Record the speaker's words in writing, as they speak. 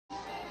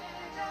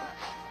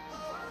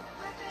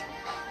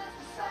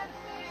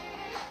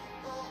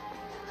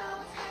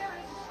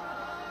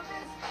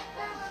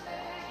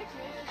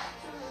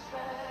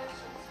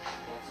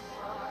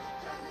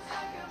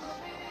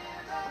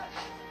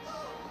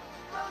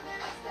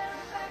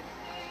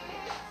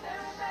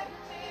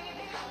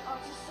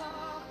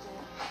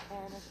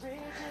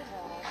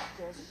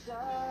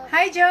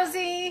Hi,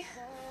 Josie.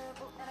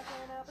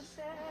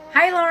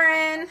 Hi,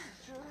 Lauren.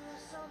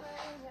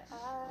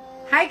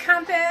 Hi,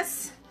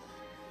 Compass.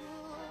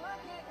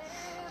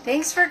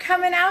 Thanks for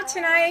coming out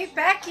tonight,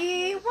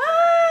 Becky.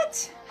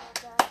 What?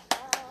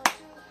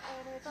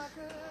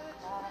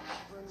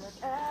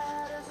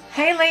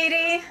 Hey,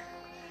 lady.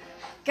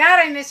 God,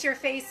 I miss your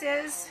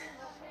faces.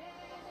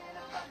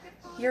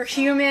 Your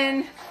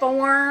human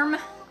form.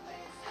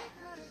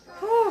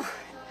 Whew.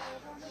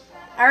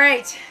 All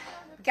right.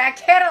 Got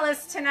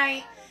Catalyst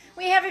tonight.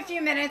 We have a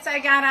few minutes. I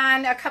got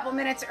on a couple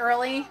minutes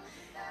early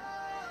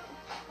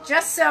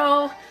just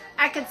so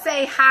I could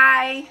say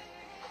hi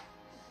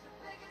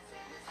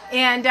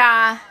and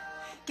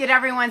get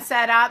everyone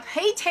set up.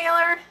 Hey,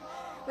 Taylor,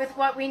 with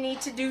what we need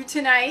to do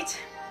tonight.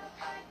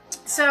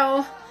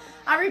 So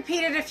I'll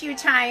repeat it a few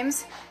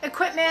times.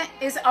 Equipment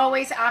is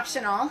always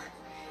optional.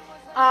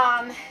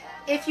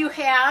 If you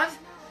have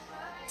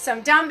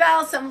some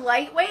dumbbells, some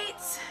light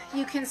weights,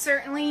 you can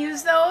certainly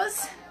use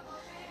those.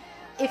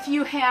 If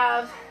you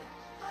have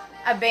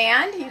a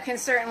band, you can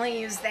certainly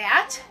use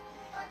that.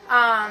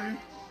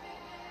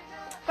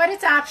 But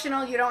it's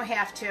optional, you don't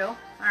have to, all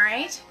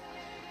right?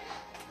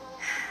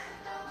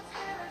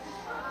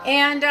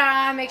 And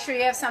make sure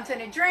you have something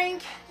to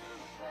drink.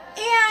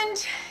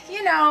 And,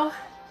 you know,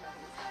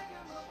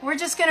 we're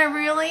just going to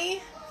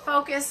really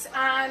focus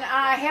on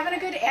having a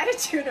good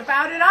attitude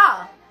about it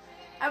all.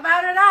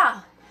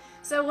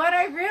 So what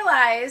I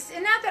realized,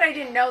 and not that I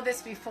didn't know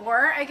this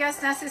before, I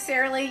guess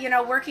necessarily, you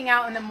know, working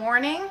out in the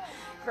morning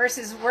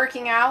versus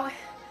working out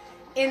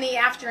in the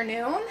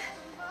afternoon,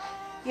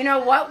 you know,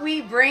 what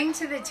we bring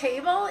to the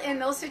table in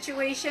those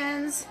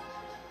situations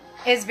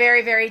is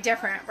very, very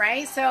different,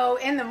 right? So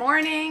in the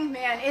morning,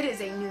 man, it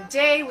is a new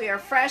day. We are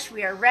fresh.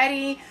 We are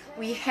ready.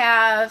 We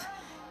have,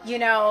 you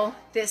know,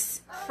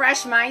 this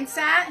fresh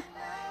mindset.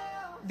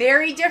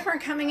 Very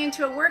different coming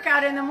into a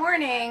workout in the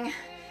morning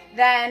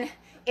than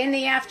in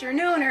the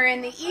afternoon or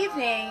in the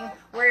evening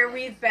where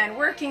we've been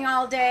working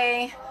all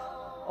day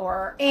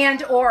or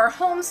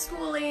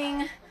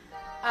homeschooling,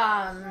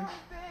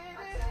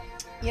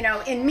 you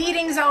know, in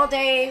meetings all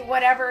day,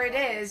 whatever it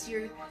is,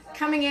 you're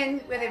coming in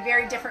with a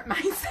very different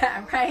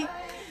mindset, right?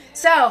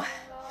 So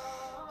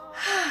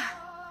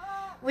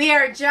we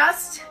are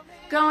just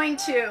going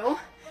to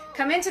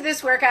come into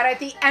this workout at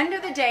the end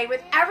of the day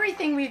with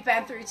everything we've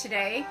been through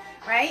today,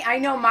 right? I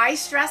know my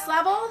stress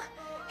level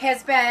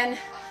has been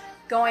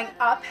going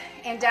up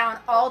and down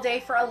all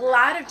day for a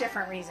lot of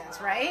different reasons,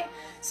 right?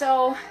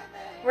 So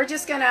we're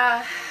just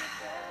gonna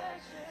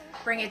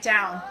bring it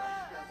down.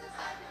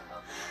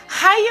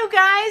 Hi, you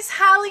guys.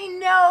 Holly,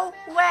 no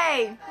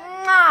way.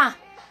 Mwah.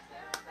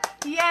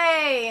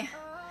 Yay.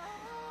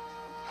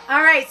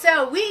 All right,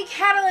 so we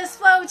Catalyst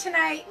Flow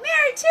tonight.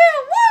 Mary too.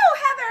 Woo,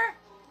 Heather.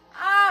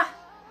 Ah,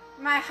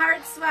 my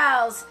heart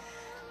swells.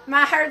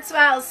 My heart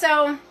swells.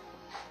 So,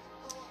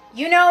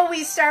 you know,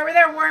 we start with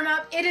our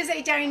warm-up. It is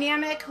a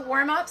dynamic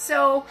warm-up,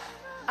 so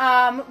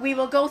we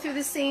will go through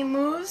the same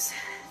moves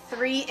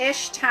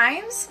 3-ish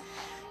times.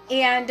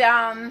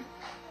 And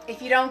if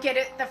you don't get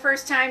it the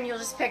first time, you'll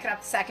just pick it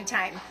up the second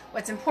time.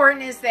 What's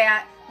important is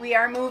that we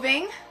are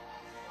moving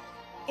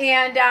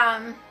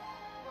and,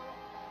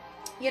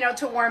 you know,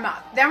 to warm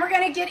up. Then we're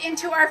going to get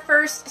into our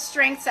first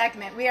strength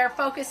segment. We are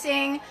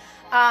focusing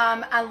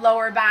on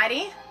lower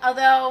body,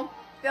 although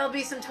there'll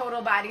be some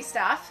total body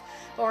stuff.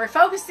 But we're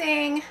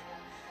focusing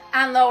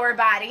on lower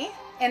body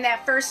in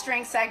that first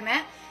strength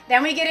segment.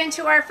 Then we get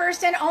into our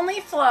first and only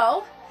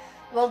flow.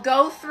 We'll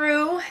go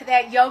through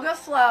that yoga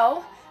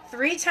flow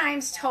 3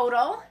 times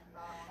total.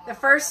 The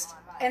first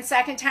and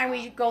second time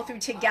we go through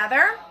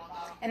together.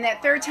 And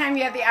that third time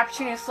you have the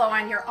opportunity to flow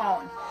on your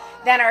own.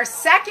 Then our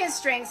second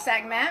strength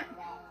segment.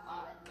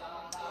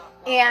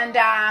 And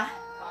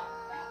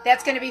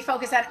that's going to be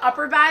focused on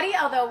upper body,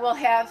 although we'll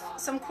have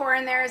some core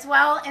in there as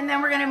well. And then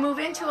we're going to move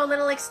into a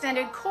little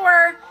extended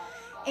core.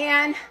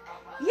 And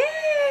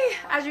yay!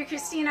 Audrey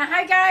Christina,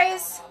 hi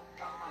guys.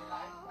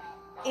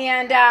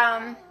 And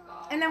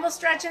then we'll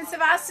stretch in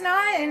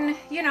Savasana and,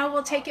 you know,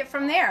 we'll take it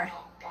from there.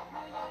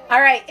 All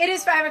right, it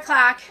is 5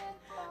 o'clock.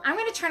 I'm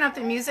going to turn up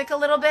the music a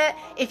little bit.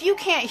 If you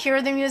can't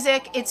hear the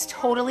music, it's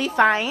totally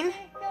fine.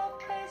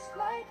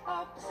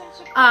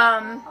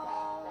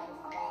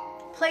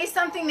 Play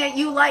something that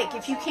you like.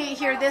 If you can't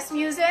hear this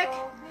music,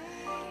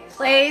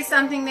 play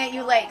something that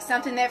you like,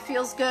 something that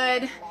feels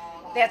good,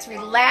 that's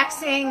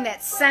relaxing,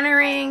 that's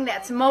centering,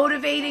 that's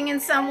motivating in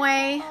some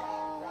way.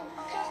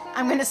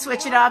 I'm going to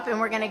switch it up and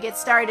we're going to get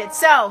started.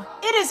 So,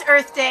 it is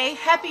Earth Day.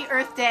 Happy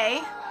Earth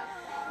Day.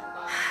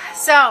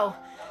 So,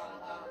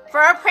 for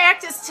our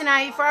practice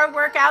tonight, for our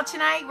workout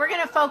tonight, we're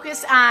going to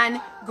focus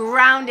on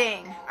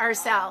grounding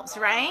ourselves,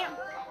 right?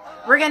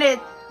 We're going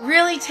to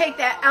really take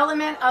that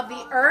element of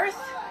the earth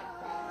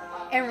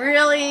and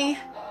really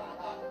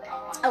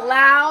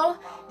allow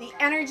the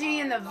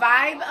energy and the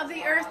vibe of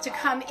the earth to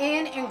come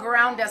in and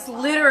ground us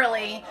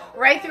literally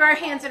right through our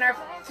hands and our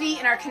feet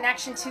and our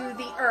connection to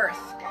the earth,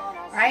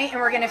 right?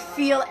 And we're going to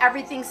feel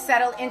everything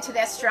settle into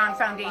that strong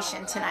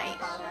foundation tonight.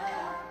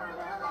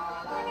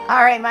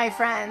 All right, my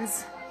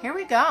friends, Here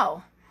we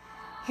go.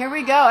 Here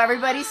we go.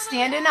 Everybody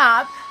standing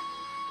up.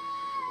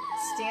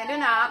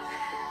 Standing up.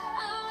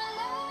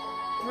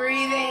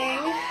 Breathing.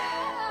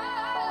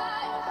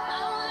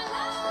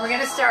 We're going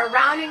to start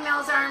rounding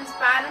those arms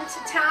bottom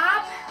to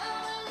top.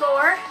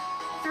 4,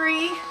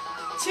 3,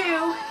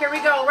 2. Here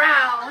we go.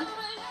 Round.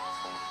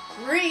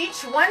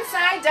 Reach. One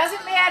side,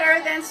 doesn't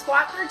matter. Then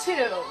squat for 2.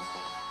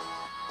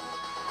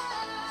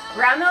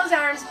 Round those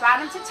arms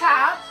bottom to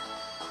top.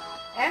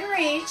 And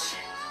reach.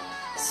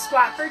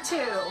 Squat for 2.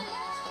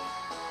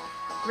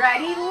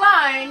 Ready?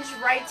 Lunge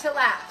right to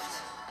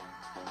left.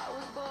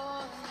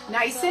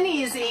 Nice and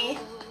easy.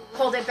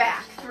 Hold it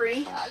back.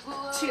 3,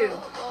 2.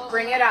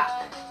 Bring it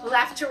up.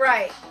 Left to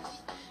right.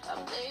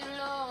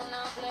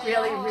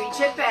 Really reach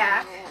it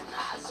back.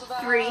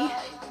 3,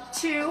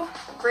 2.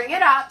 Bring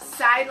it up.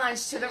 Side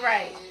lunge to the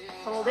right.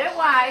 Hold it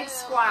wide.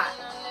 Squat.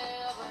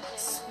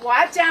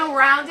 Squat down.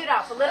 Round it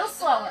up. A little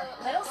slower.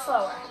 A little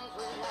slower.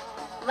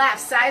 Left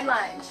side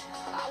lunge.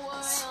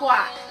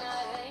 Squat.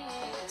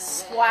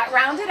 Squat.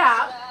 Round it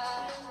up.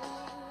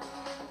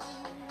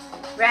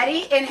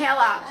 Ready? Inhale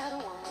up.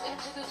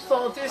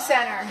 Fold through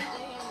center.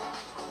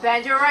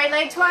 Bend your right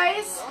leg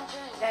twice.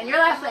 Bend your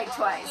left leg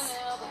twice.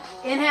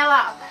 Inhale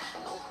up.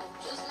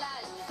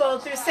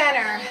 Fold through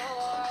center.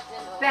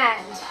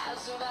 Bend.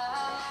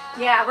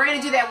 Yeah, we're going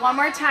to do that one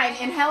more time.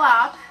 Inhale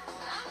up.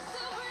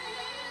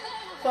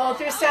 Fold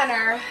through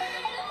center.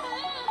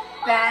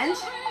 Bend.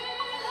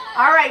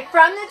 All right,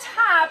 from the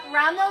top,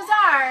 round those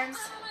arms.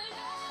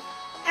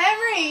 And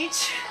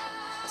reach.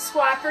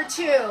 Squat for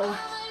 2.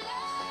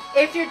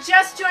 If you're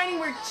just joining,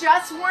 we're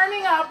just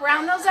warming up.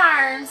 Round those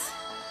arms.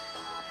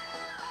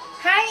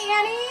 Hi,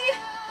 Annie.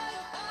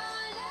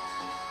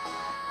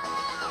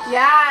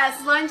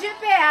 Yes, lunge it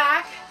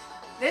back.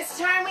 This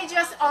time we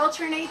just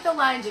alternate the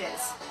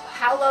lunges.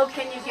 How low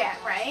can you get,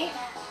 right?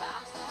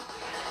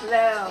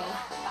 Low,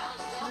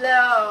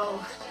 low.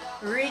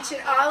 Reach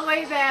it all the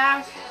way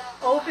back.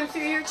 Open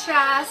through your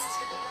chest.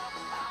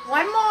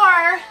 One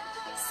more.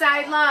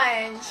 Side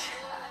lunge.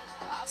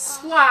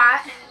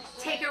 Squat.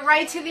 Take it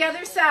right to the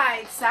other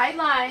side. Side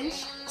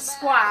lunge.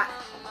 Squat.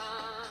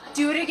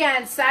 Do it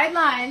again. Side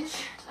lunge.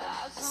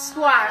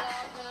 Squat.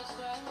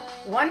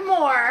 One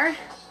more.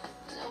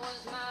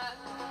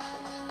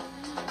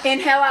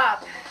 Inhale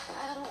up.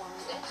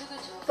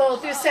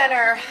 Fold through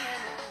center.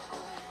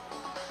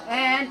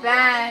 And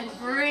bend.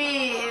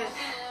 Breathe.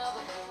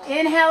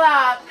 Inhale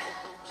up.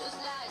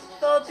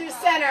 Fold through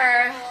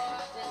center.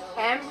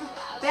 And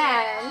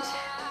bend.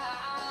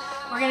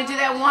 We're going to do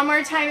that one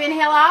more time.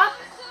 Inhale up.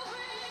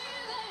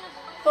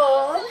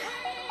 Fold.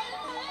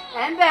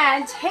 And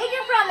bend. Take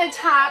it from the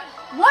top.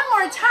 One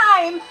more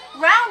time.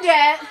 Round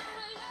it.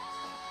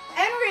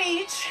 And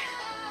reach.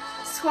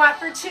 Squat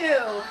for 2.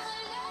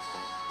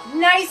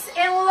 Nice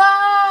and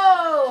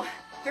low.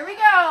 Here we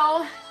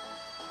go.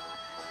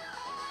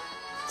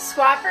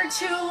 Squat for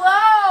 2,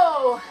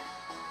 low.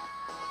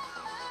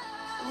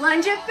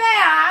 Lunge it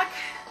back.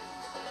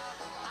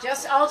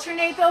 Just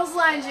alternate those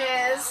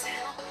lunges.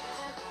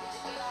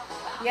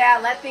 Yeah,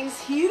 let things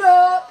heat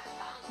up.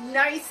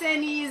 Nice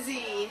and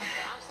easy.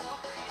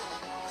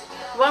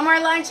 One more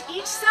lunge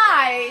each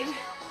side.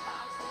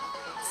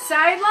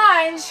 Side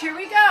lunge, here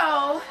we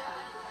go.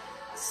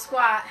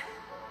 Squat.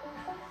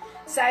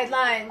 Side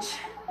lunge.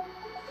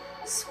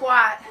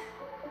 Squat.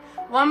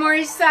 One more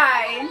each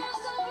side.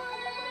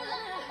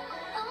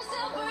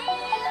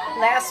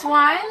 Last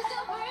one.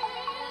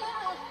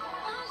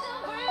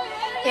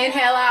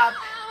 Inhale up.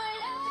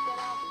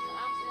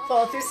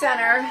 Fold through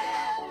center.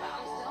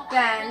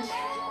 Bend.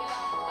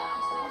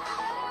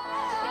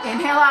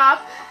 Inhale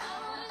up.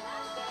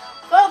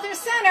 Fold through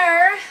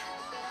center.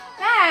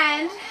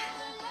 Bend.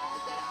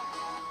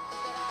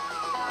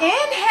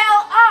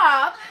 Inhale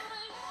up.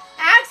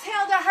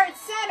 Exhale to heart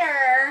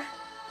center.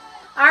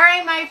 All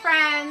right, my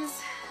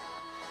friends.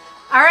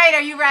 All right,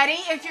 are you ready?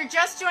 If you're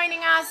just joining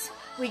us,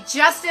 we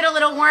just did a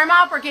little warm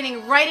up. We're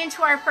getting right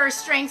into our first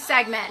strength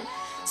segment.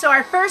 So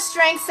our first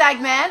strength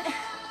segment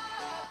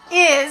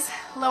is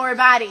lower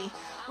body.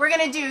 We're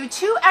going to do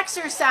 2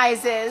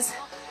 exercises,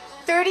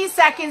 30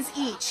 seconds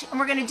each, and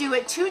we're going to do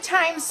it 2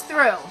 times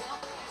through.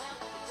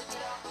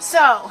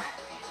 So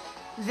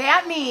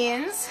that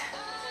means,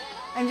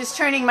 I'm just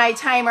turning my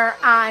timer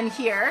on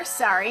here,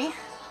 sorry.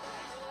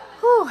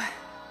 Whew.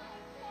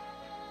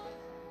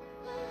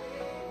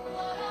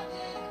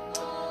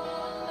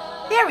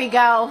 There we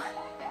go.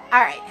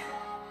 All right.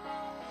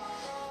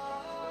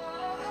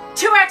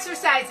 2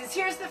 exercises.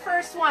 Here's the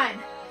first one.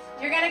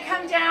 You're going to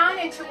come down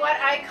into what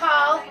I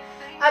call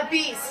a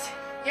beast.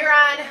 You're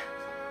on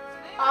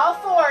all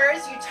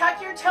 4s. You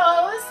tuck your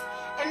toes,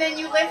 and then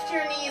you lift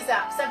your knees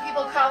up. Some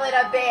people call it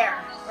a bear,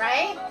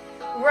 right?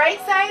 Right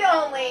side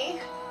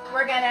only.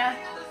 We're going to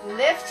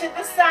lift to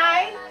the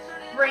side,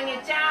 bring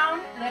it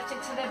down, lift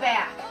it to the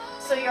back.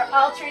 So you're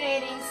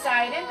alternating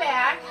side and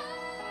back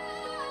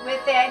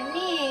with that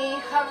knee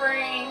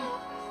hovering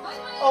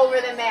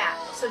over the mat.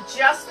 So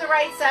just the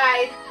right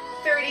side,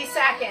 30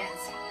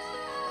 seconds.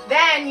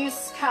 Then you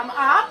come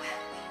up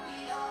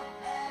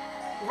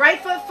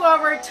Right foot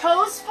forward,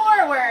 toes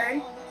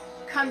forward.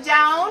 Come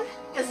down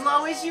as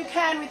low as you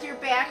can with your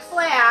back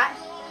flat.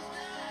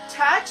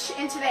 Touch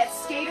into that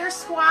skater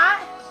squat.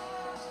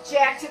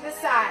 Jack to the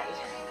side.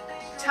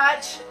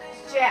 Touch,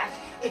 jack.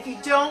 If you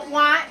don't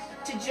want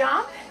to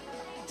jump,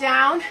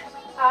 down,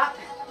 up,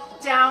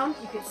 down,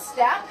 you could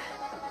step,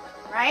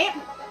 right?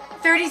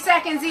 30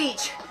 seconds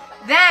each.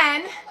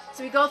 Then,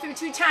 so we go through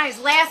 2 times.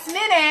 Last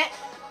minute,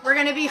 we're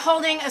gonna be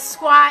holding a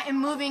squat and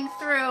moving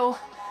through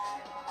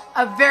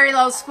a very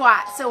low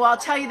squat. So I'll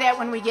tell you that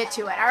when we get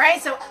to it, all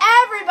right? So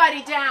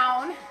everybody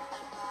down.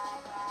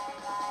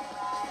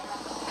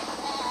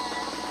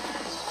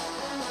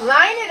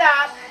 Line it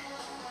up.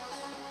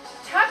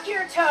 Tuck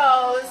your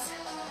toes.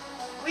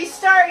 We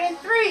start in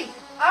 3,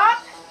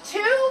 up, 2,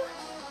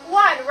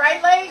 1.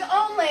 Right leg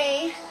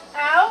only,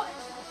 out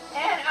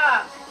and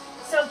up.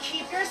 So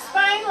keep your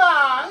spine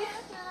long.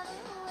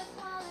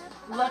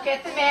 Look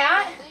at the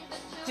mat.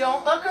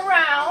 Don't look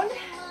around.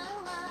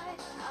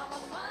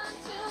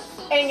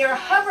 And you're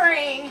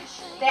hovering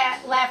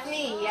that left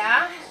knee,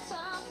 yeah?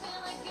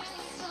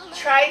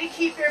 Try to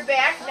keep your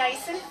back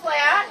nice and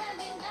flat.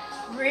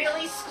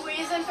 Really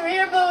squeezing through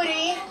your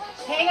booty.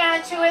 Hang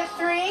on to it.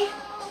 3,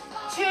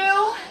 2,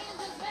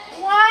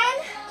 1.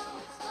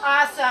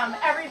 Awesome.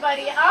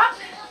 Everybody up.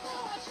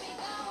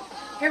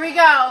 Here we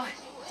go.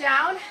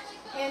 Down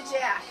and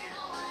jack.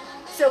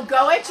 So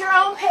go at your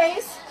own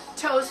pace.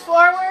 Toes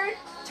forward,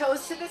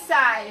 toes to the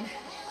side.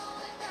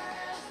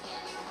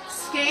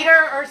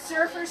 Skater or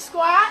surfer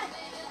squat,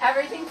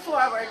 everything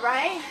forward,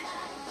 right?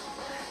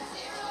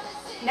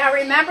 Now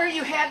remember,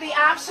 you have the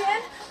option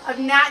of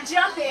not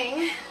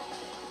jumping.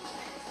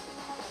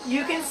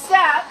 You can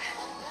step.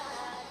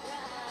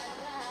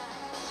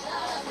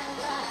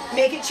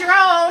 Make it your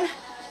own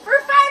for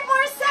 5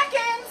 more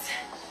seconds.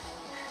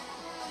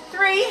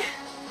 3,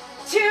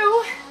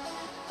 2,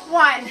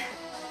 1.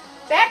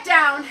 Back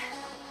down.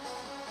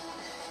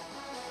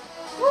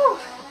 Woo.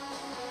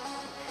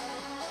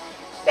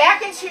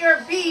 Back into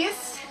your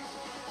beast.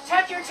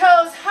 Tuck your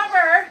toes,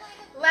 hover,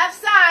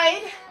 left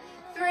side.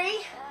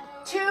 3,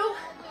 2,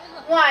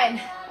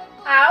 1.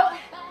 Out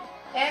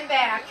and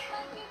back.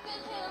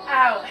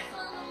 Out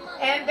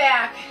and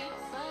back.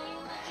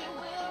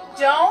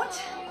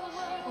 Don't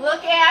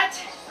look at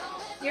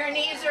your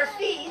knees or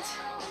feet,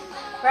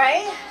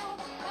 right?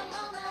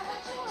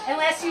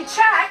 Unless you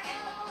check,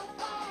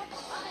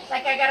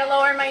 like I gotta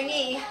lower my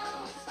knee.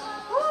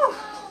 Woo.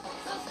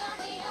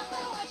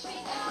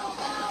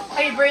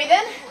 Are you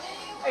breathing?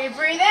 Are you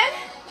breathing?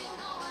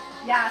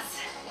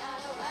 Yes.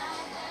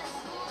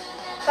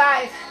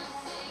 5,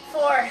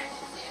 4,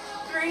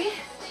 3,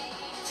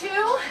 2,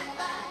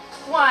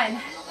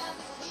 1.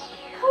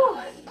 Whew.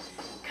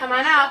 Come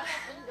on up.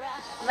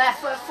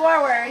 Left foot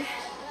forward.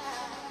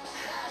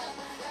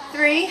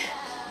 3,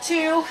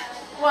 2,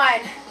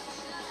 1.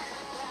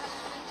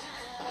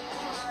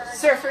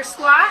 Surfer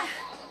squat.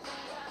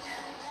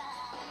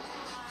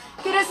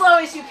 Get as low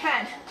as you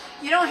can.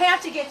 You don't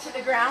have to get to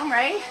the ground,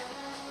 right?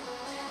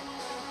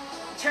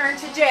 Turn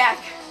to jack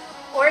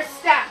or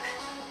step.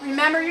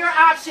 Remember your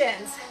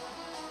options.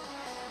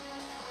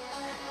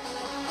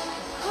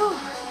 Whew.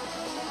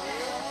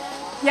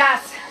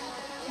 Yes.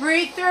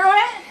 Breathe through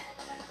it.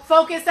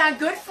 Focus on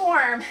good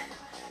form.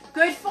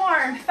 Good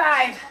form.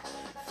 5,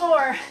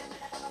 4,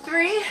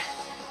 3,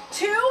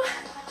 2,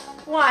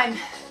 1.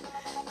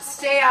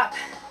 Stay up.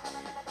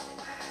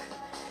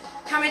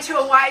 Come into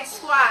a wide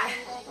squat.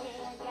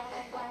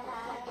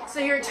 So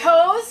your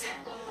toes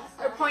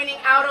are pointing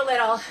out a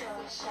little.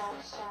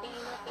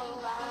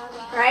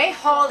 Right?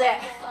 Hold it.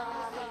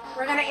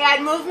 We're going to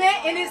add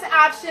movement. It is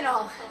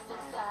optional.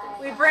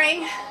 We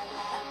bring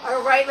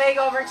our right leg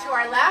over to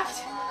our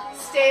left.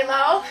 Stay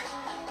low.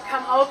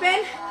 Come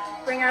open.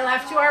 Bring our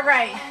left to our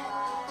right.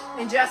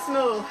 And just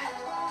move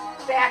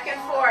back and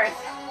forth.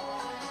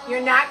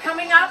 You're not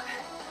coming up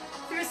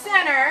through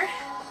center.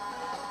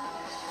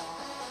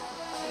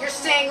 You're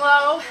staying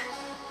low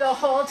the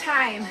whole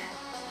time.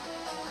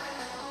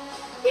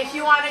 If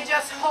you want to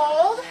just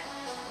hold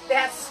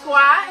that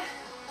squat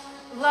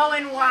low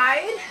and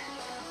wide,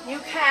 you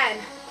can.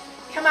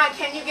 Come on,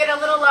 can you get a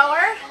little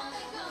lower?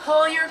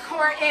 Pull your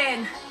core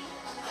in.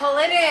 Pull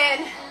it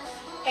in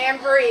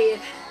and breathe.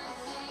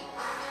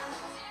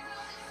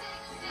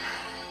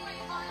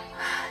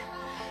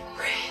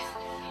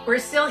 Breathe. We're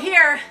still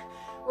here.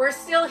 We're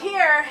still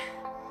here.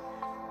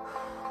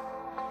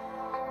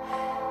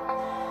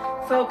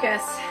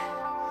 Focus.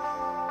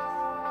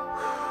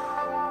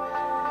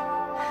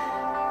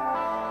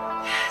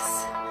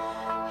 Yes.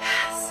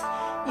 Yes.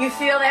 You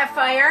feel that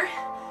fire?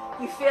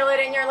 You feel it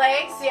in your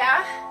legs,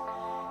 yeah?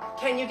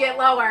 Can you get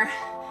lower?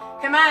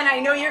 Come on, I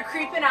know you're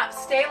creeping up.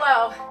 Stay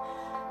low.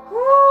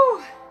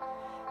 Woo!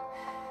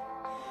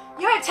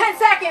 You have 10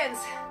 seconds.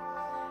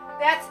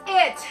 That's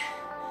it.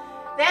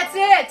 That's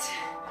it.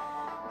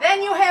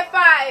 Then you have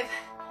 5,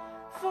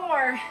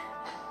 4,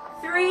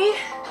 3,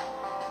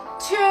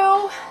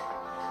 2,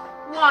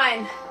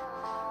 1.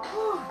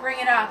 Woo, bring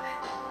it up.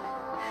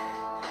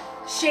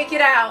 Shake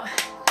it out.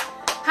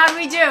 How'd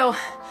we do?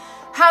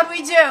 How'd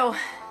we do?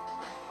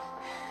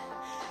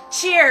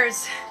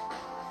 Cheers.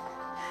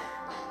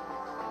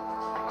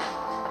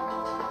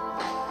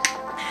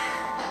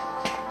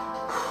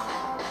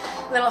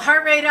 Little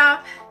heart rate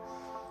up,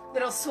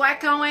 little sweat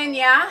going,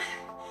 yeah?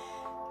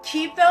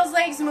 Keep those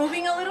legs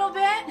moving a little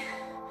bit.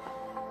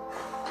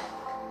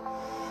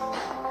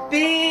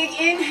 Big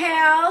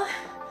inhale.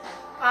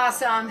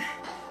 Awesome.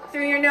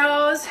 Through your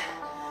nose,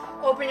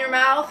 open your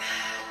mouth.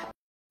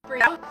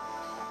 Breathe out.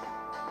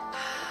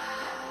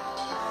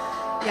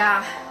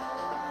 Yeah.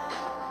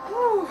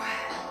 Whew.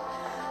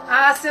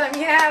 Awesome.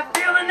 Yeah,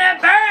 feeling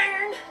that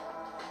burn.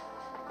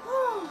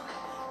 Whew.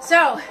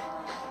 So,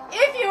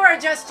 if you are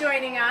just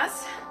joining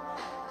us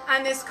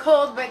on this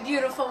cold but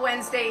beautiful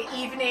Wednesday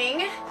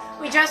evening,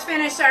 we just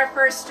finished our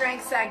first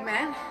strength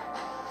segment.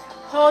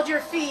 Hold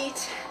your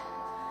feet.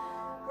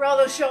 Roll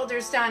those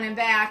shoulders down and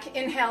back.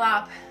 Inhale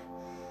up.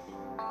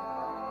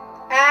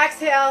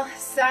 Exhale,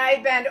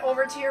 side bend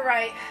over to your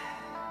right.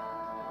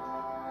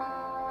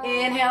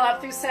 Inhale up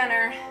through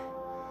center.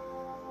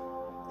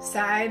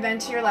 Side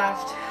bend to your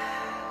left.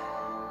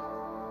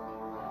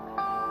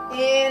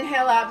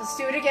 Inhale up. Let's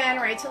do it again,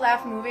 right to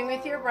left, moving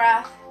with your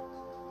breath.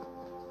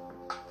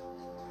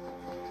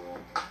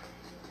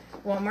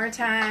 One more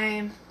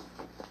time.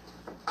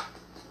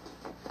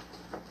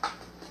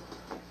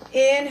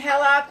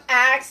 Inhale up,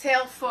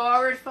 exhale,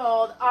 forward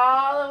fold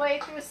all the way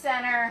through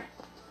center.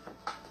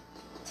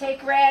 Take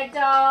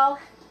ragdoll.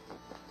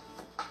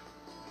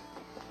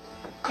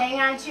 Hang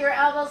on to your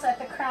elbows, let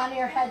the crown of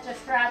your head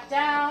just drop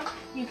down.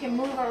 You can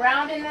move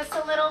around in this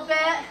a little bit,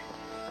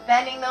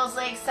 bending those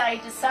legs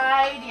side to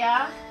side,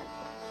 yeah?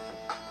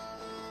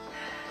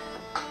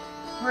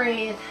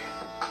 Breathe.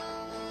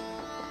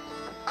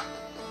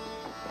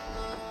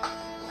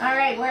 All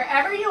right,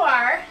 wherever you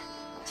are,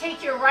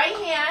 take your right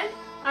hand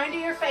under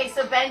your face.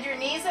 So bend your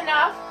knees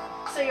enough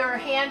so your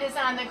hand is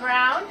on the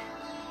ground.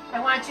 I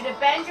want you to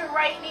bend your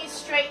right knee,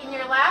 straighten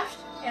your left,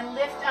 and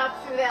lift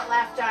up through that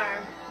left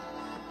arm.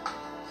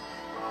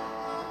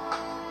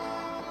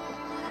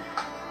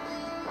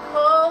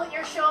 Pull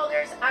your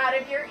shoulders out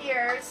of your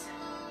ears.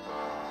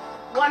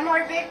 One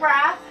more big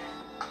breath.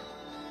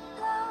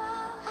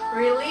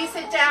 Release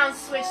it down,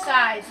 switch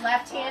sides.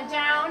 Left hand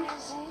down,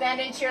 bend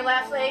into your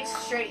left leg,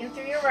 straighten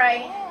through your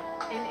right,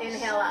 and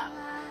inhale up.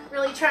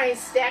 Really try and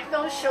stack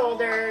those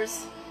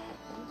shoulders.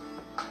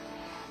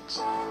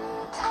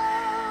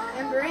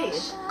 And breathe.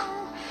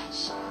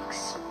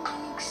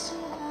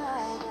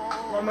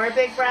 One more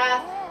big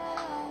breath.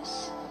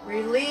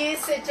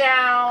 Release it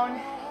down.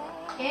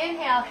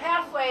 Inhale,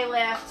 halfway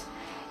lift.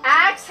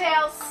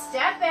 Exhale,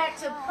 step back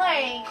to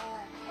plank.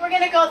 We're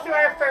going to go through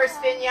our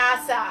first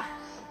vinyasa.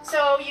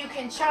 So you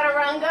can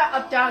chaturanga,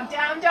 up dog,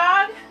 down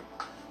dog,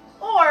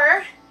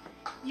 or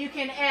you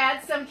can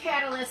add some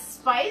catalyst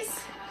spice.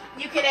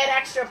 You can add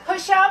extra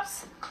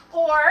push-ups,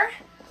 or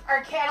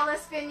our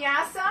catalyst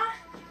vinyasa,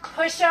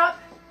 push-up,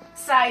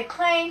 side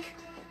plank,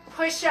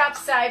 push-up,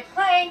 side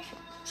plank,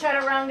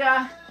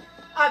 chaturanga,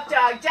 up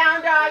dog,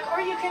 down dog, or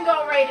you can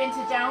go right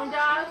into down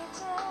dog.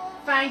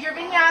 Find your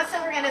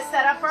vinyasa. We're going to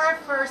set up our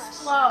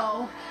first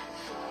flow.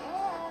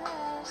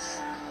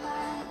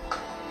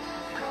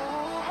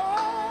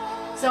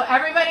 So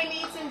everybody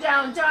meets in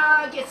down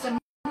dog. Get some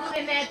movement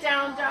in that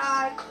down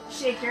dog.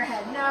 Shake your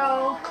head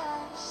no.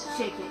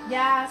 Shake it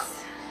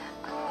yes.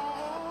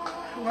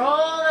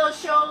 Roll those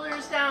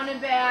shoulders down and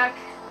back.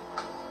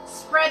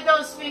 Spread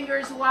those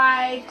fingers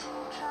wide.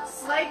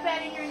 Slight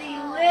bend in your knee.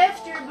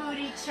 Lift your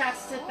booty,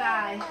 chest to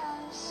thigh.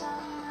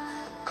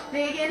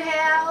 Big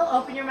inhale.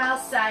 Open your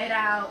mouth side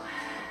out.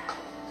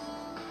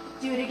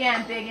 Do it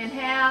again. Big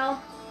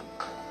inhale.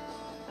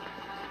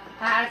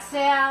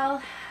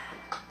 Exhale.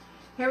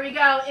 Here we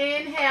go.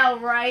 Inhale,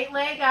 right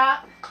leg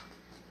up.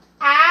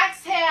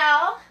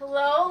 Exhale,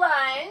 low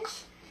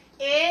lunge.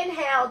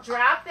 Inhale,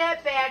 drop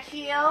that back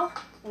heel.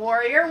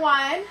 Warrior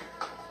one.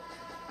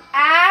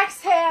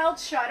 Exhale,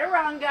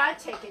 chaturanga.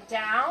 Take it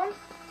down.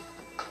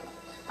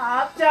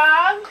 Up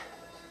dog.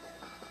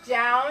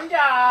 Down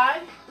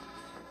dog.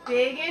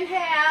 Big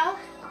inhale.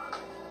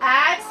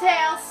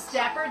 Exhale,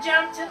 step or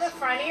jump to the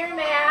front of your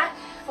mat.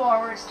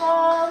 Forward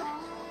fold.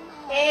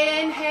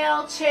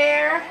 Inhale,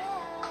 chair.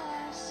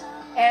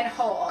 And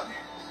hold.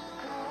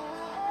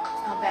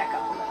 I'll back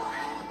up a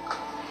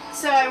little.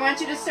 So I want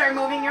you to start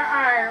moving your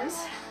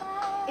arms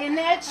in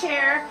that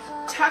chair.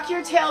 Tuck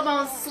your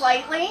tailbone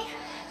slightly,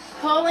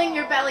 pulling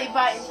your belly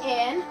button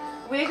in.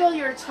 Wiggle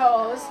your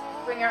toes.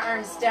 Bring your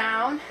arms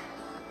down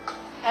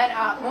and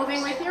up.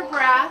 Moving with your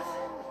breath.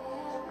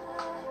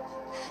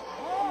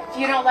 If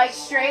you don't like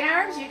straight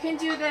arms, you can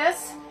do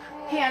this.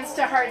 Hands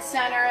to heart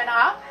center and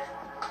up.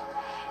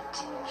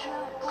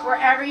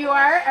 Wherever you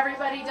are,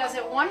 everybody does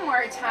it one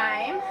more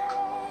time.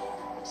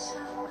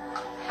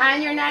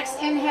 On your next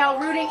inhale,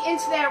 rooting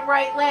into that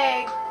right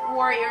leg,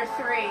 warrior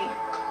three.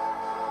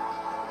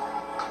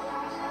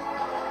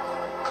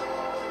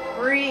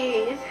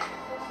 Breathe.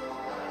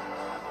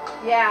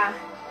 Yeah.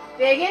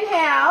 Big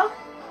inhale.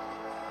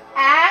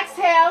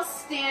 Exhale,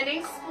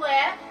 standing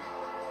split.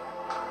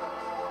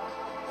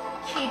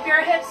 Keep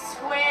your hips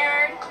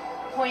squared.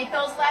 Point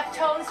those left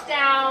toes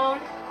down.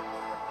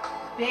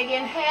 Big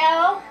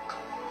inhale,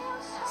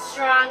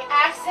 strong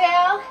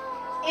exhale.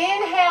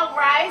 Inhale,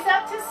 rise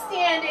up to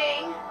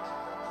standing.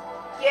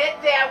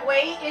 Get that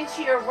weight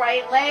into your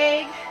right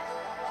leg.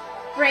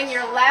 Bring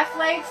your left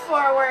leg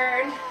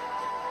forward.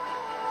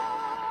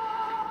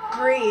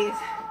 Breathe.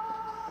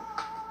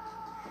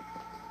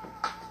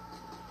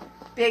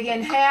 Big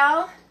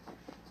inhale.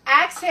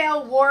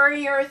 Exhale,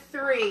 warrior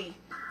three.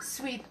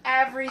 Sweep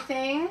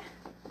everything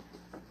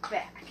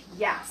back.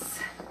 Yes.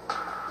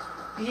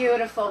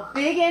 Beautiful.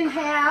 Big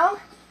inhale.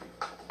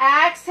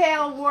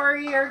 Exhale,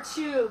 warrior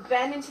two.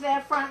 Bend into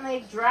that front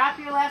leg. Drop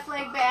your left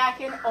leg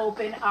back and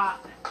open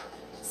up.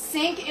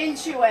 Sink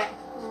into it.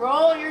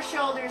 Roll your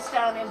shoulders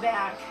down and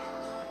back.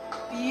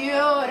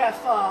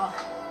 Beautiful.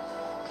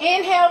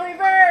 Inhale,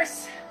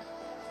 reverse.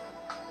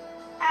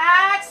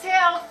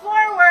 Exhale,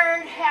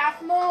 forward,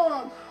 half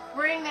moon.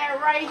 Bring that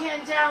right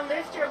hand down,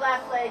 lift your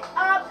left leg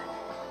up.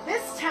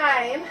 This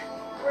time,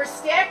 we're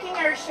stacking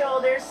our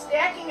shoulders,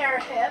 stacking our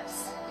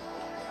hips.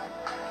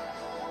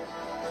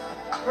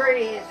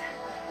 Breathe.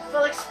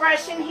 Full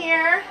expression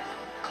here.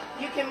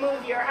 You can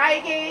move your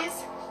eye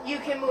gaze. You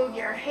can move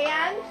your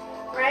hand,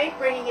 right?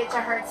 Bringing it to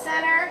heart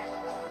center.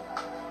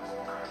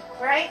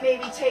 Right?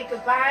 Maybe take a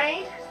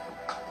bind.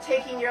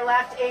 Taking your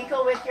left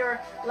ankle with your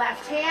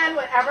left hand,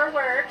 whatever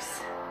works.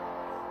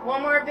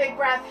 One more big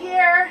breath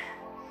here.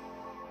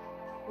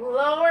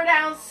 Lower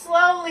down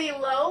slowly,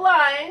 low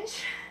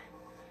lunge.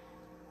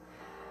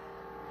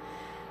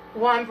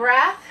 One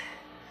breath.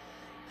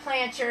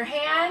 Plant your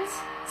hands.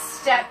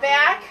 Step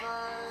back.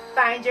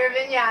 Find your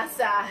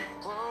vinyasa.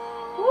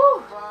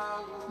 Woo.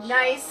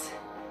 Nice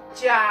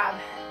job.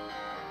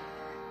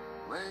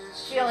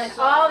 Feeling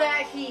all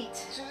that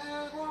heat.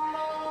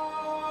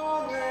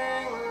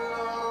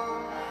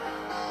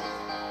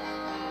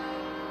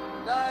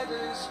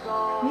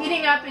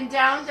 Meeting up in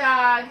down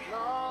dog.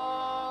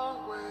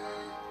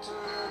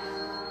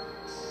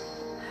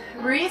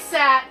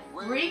 Reset,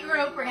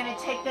 regroup. We're going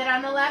to take that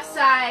on the left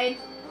side.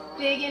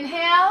 Big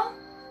inhale,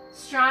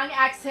 strong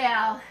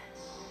exhale.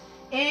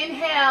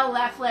 Inhale,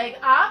 left leg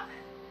up.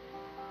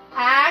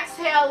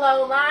 Exhale,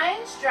 low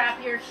lunge.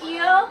 Drop your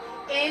heel.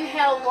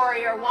 Inhale,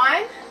 warrior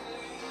one.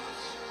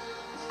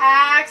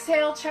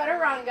 Exhale,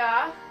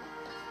 chaturanga.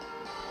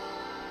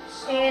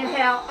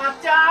 Inhale,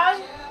 up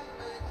dog.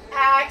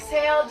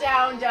 Exhale,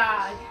 down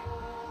dog.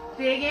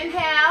 Big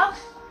inhale.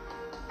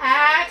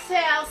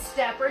 Exhale,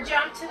 step or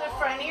jump to the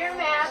front of your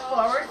mat,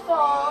 forward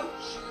fold.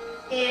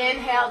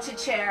 Inhale to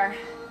chair.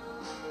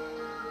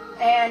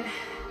 And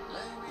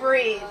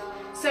breathe.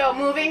 So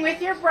moving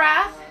with your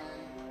breath.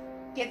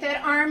 Get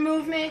that arm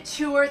movement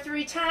 2 or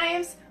 3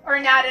 times, or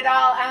not at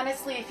all,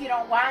 honestly, if you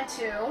don't want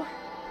to.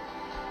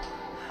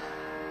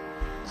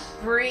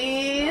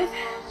 Breathe.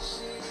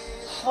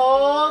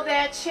 Hold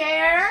that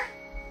chair.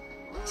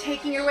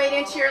 Taking your weight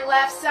into your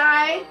left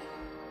side.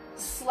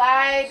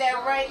 Slide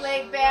that right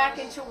leg back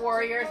into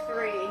warrior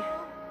three.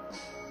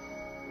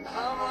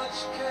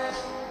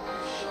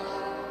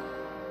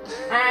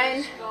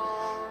 And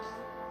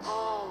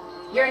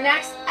your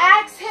next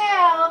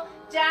exhale,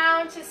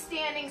 down to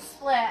standing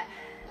split.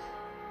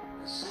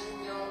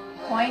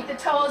 Point the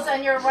toes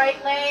on your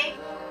right leg,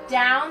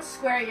 down,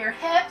 square your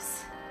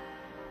hips.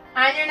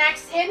 On your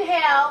next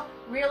inhale,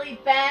 really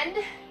bend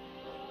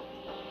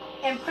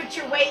and put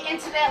your weight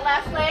into that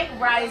left leg,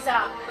 rise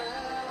up.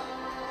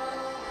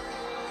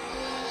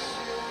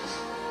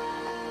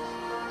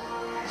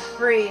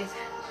 Breathe.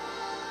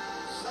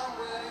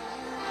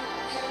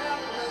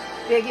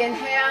 Big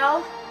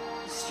inhale,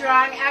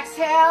 strong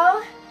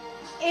exhale.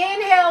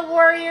 Inhale,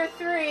 warrior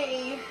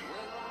three.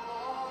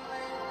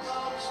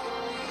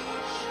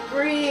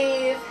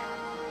 Breathe.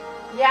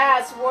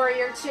 Yes,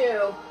 warrior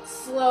two.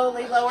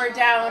 Slowly lower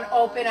down,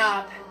 open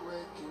up.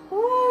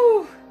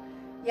 Woo.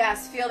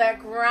 Yes, feel that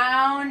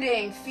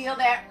grounding. Feel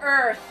that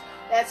earth,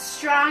 that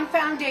strong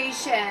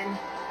foundation.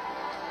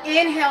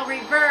 Inhale,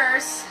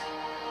 reverse.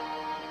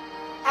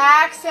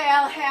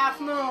 Exhale, half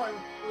moon.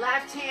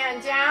 Left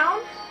hand down.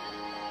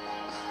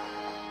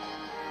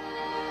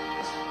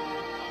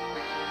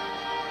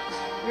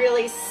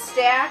 Really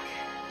stack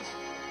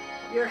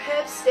your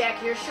hips,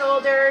 stack your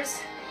shoulders.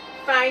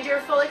 Find your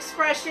full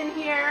expression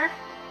here,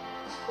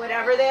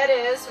 whatever that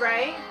is,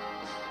 right?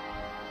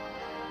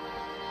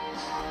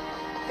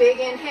 Big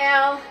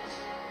inhale.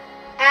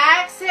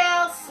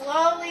 Exhale,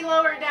 slowly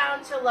lower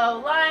down to low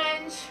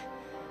lunge.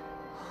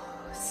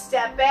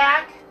 Step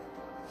back.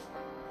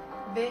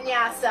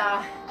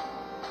 Vinyasa.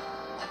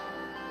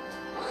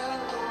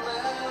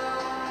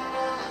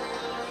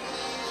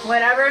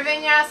 Whatever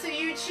vinyasa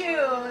you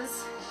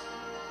choose.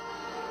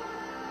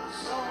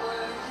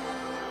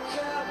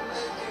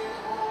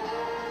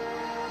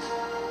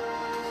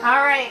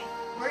 All right,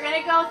 we're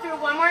going to go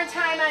through one more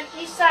time on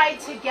each side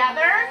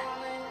together.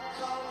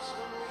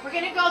 We're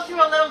going to go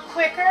through a little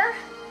quicker,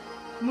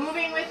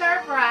 moving with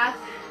our breath.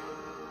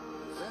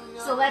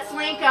 So let's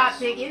link up.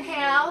 Big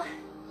inhale.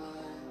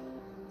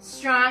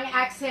 Strong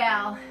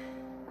exhale.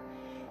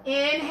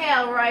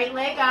 Inhale, right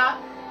leg up.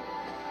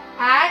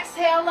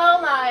 Exhale,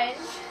 low lunge.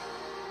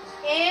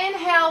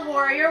 Inhale,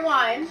 warrior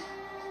one.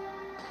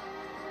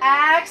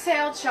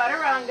 Exhale,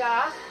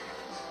 chaturanga.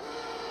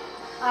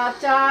 Up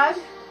dog.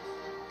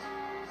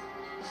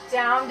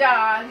 Down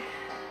dog.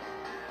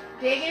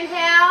 Big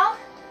inhale.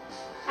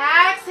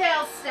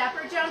 Exhale, step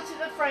or jump to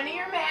the front of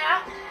your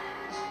mat.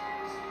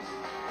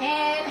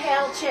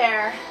 Inhale,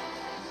 chair.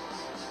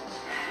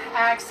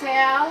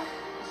 Exhale.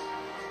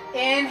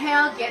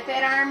 Inhale, get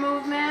that arm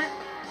movement.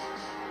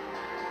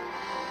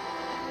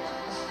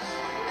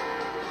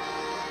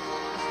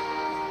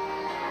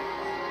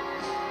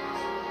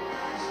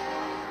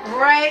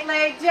 Right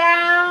leg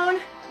down,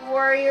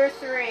 warrior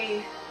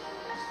three.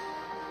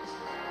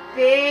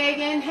 Big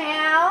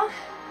inhale.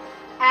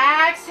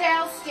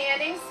 Exhale,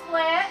 standing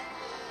split.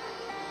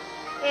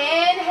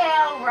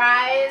 Inhale,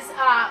 rise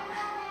up.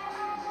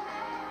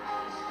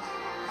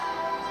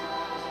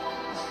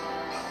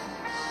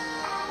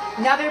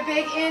 Another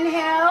big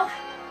inhale.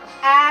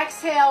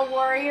 Exhale,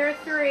 warrior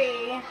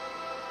three.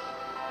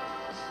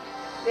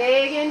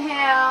 Big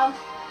inhale.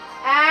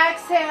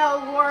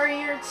 Exhale,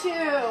 warrior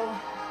two.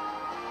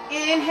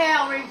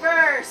 Inhale,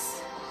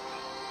 reverse.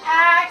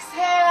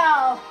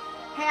 Exhale,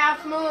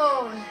 half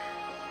moon.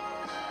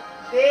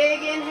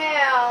 Big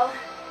inhale.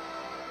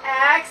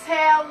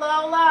 Exhale,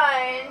 low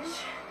lunge.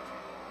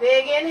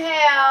 Big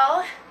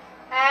inhale.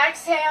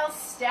 Exhale,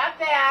 step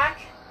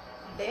back.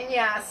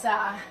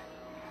 Vinyasa.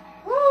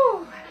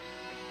 Woo!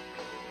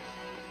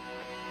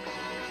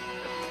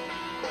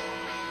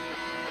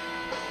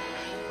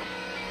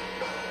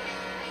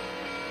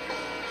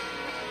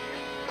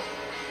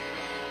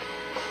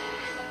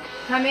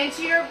 Come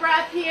into your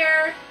breath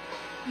here.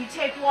 You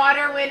take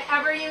water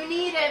whenever you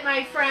need it,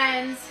 my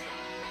friends.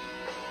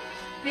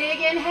 Big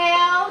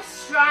inhale,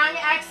 strong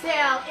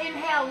exhale.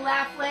 Inhale,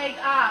 left leg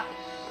up.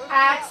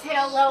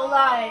 Exhale, low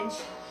lunge.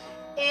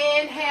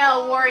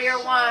 Inhale, warrior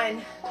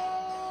one.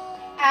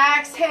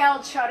 Exhale,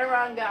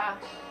 chaturanga.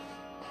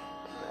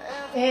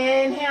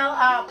 Inhale,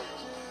 up.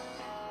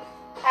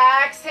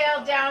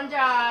 Exhale, down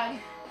dog.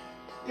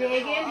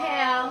 Big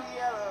inhale.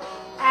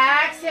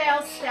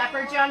 Exhale, step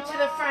or jump to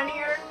the front of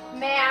your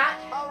mat.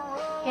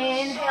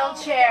 Inhale,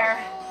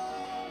 chair.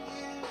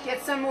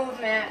 Get some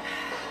movement.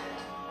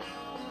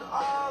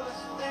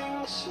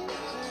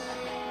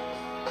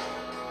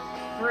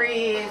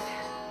 Breathe.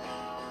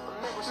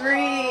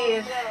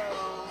 Breathe.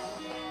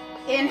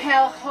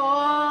 Inhale,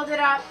 hold it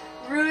up,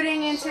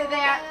 rooting into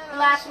that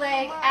left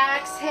leg.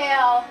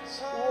 Exhale,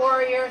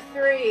 warrior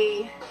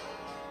three.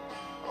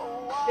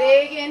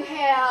 Big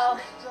inhale.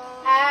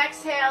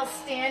 Exhale,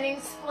 standing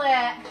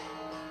split.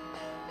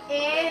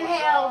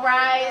 Inhale,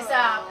 rise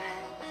up.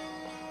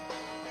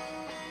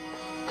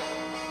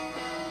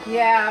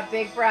 Yeah,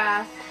 big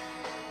breath.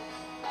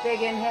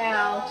 Big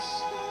inhale.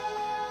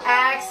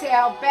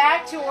 Exhale,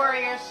 back to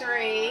warrior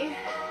three.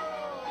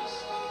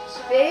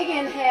 Big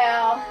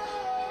inhale.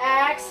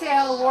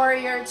 Exhale,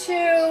 warrior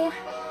two.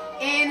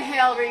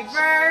 Inhale,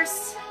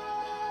 reverse.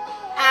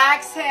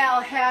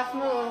 Exhale, half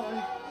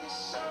moon.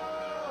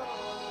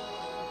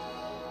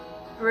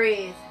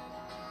 Breathe.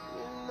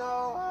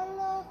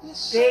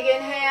 Big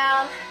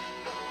inhale.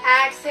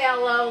 Exhale,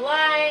 low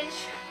lunge.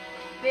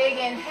 Big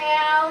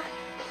inhale.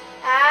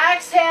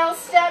 Exhale,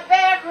 step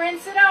back,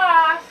 rinse it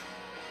off.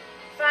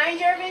 Find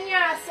your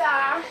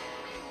vinyasa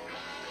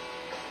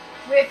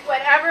with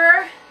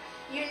whatever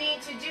you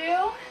need to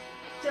do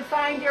to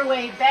find your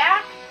way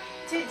back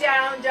to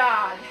down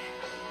dog.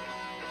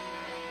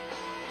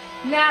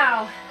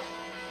 Now,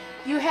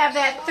 you have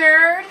that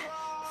third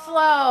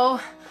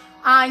flow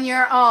on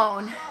your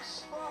own.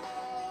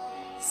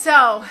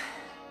 So,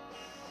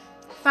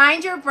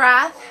 find your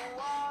breath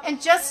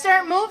and just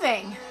start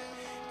moving.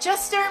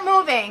 Just start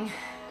moving.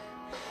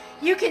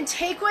 You can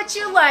take what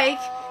you like,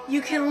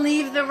 you can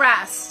leave the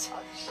rest.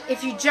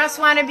 If you just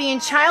want to be in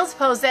child's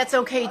pose, that's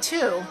okay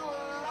too.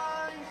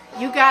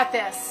 You got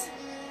this.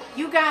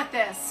 You got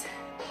this.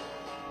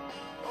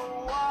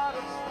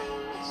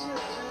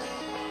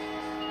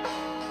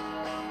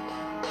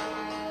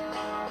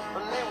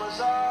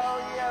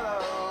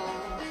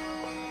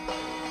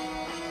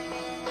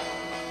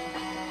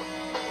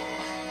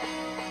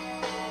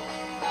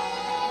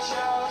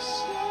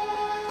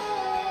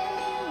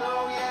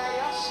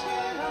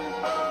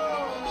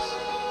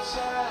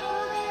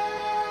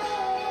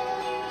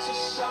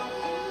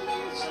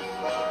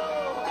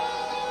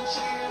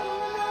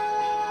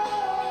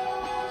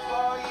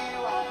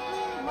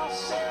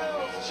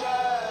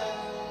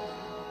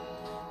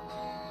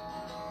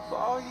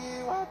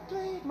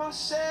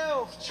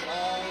 Myself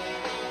trying.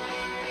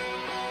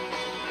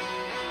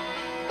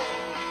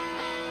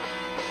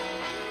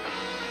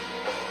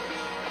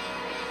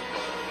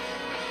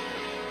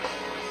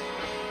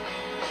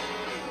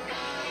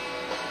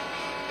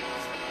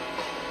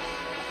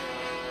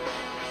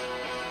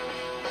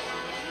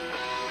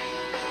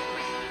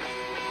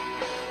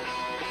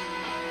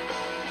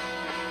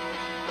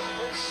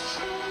 It's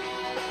true.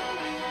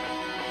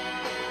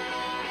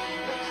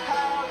 Look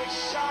how they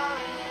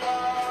shine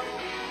for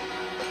you.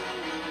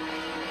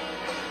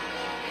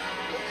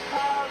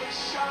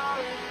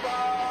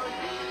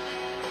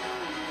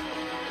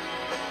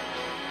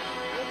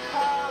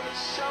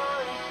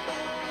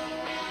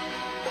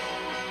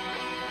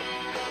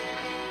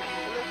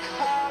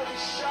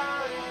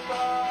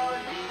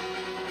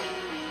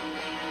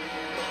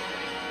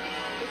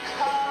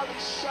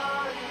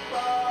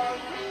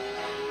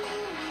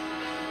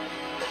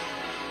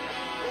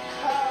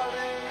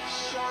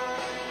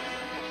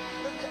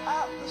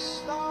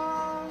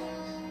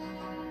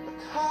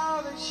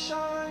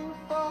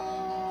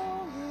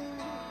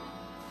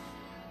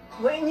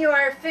 When you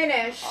are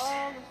finished,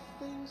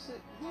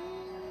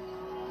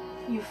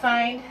 you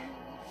find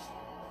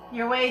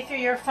your way through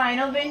your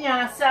final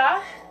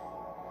vinyasa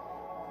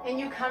and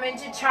you come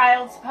into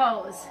child's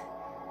pose.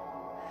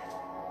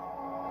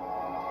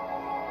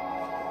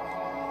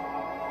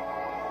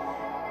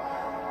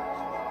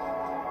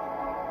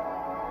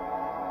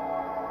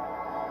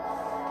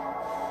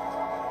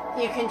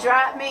 You can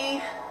drop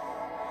me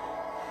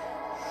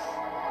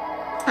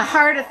a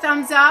heart, a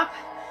thumbs up,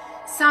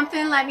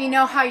 something. Let me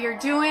know how you're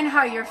doing,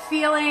 how you're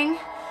feeling.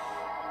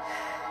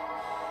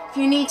 If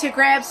you need to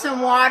grab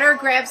some water,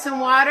 grab some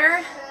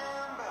water.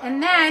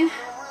 And then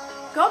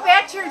go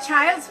back to your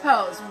child's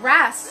pose.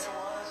 Rest.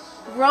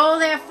 Roll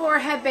that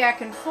forehead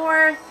back and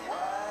forth.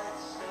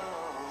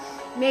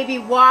 Maybe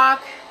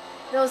walk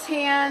those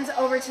hands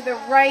over to the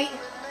right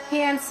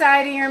hand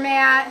side of your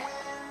mat.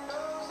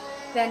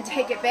 Then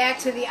take it back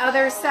to the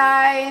other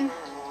side.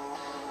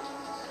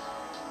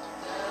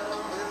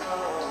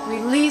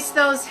 Release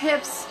those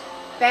hips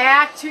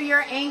back to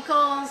your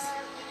ankles.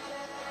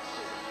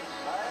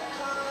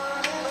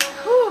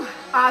 Whew,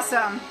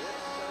 awesome.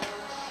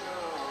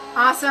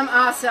 Awesome,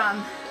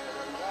 awesome.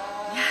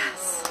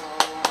 Yes.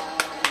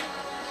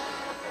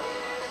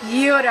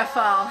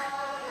 Beautiful.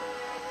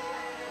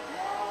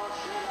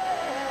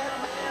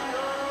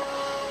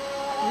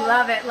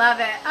 Love it, love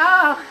it.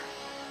 Oh,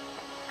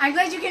 I'm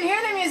glad you can hear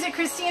the music,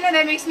 Christina.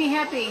 That makes me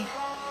happy.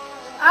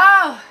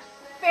 Oh,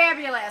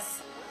 fabulous.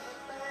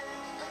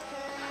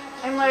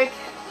 I'm like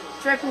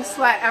dripping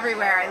sweat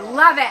everywhere. I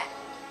love it.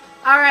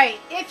 All right,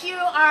 if you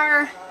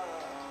are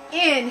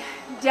in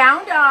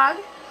down dog,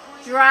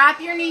 drop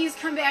your knees,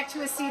 come back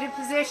to a seated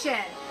position.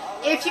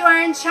 If you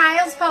are in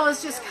child's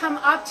pose, just come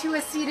up to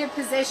a seated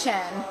position.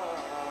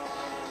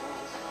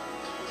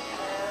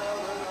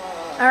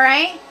 All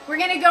right, we're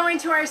gonna go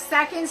into our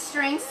second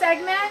strength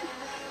segment.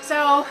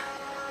 So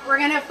we're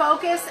gonna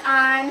focus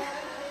on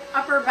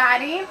upper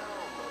body,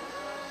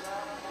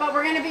 but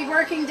we're gonna be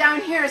working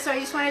down here, so I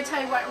just wanna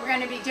tell you what we're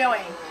gonna be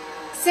doing.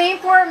 Same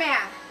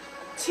format,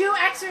 2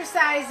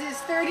 exercises,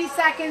 30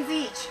 seconds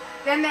each.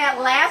 Then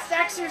that last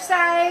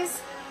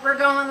exercise, we're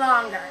going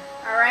longer,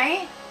 all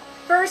right?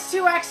 First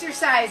 2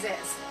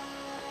 exercises,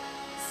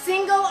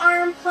 single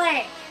arm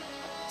plank.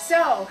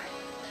 So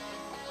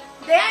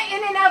that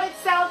in and of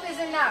itself is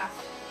enough.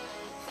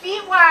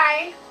 Feet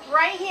wide,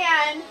 right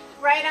hand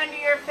right under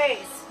your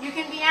face. You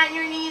can be on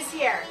your knees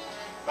here.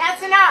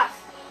 That's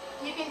enough.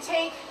 You can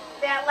take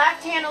that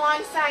left hand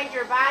alongside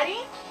your body.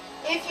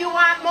 If you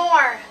want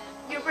more,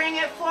 you bring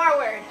it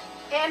forward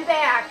and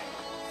back,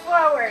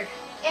 forward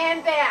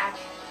and back.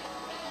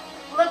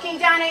 Looking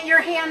down at your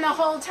hand the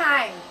whole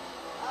time.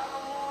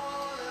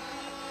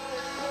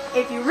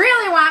 If you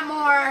really want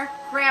more,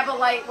 grab a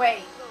light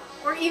weight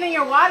or even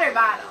your water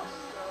bottle.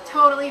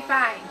 Totally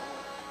fine.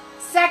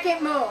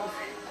 Second move.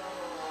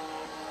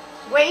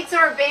 Weights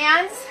or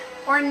bands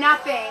or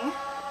nothing.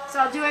 So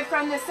I'll do it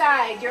from the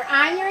side. You're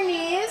on your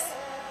knees.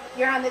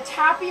 You're on the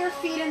top of your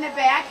feet in the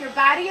back. Your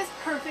body is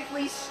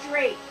perfectly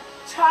straight.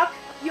 Tuck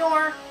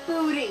your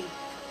booty.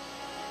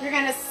 You're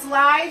going to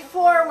slide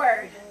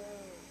forward.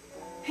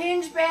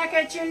 Hinge back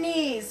at your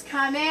knees.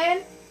 Come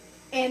in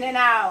and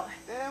out.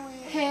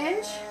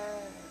 Hinge,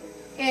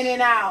 in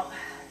and out.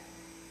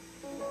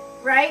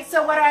 Right?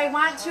 So what I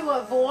want to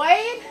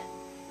avoid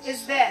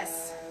is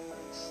this.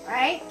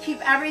 Right?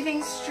 Keep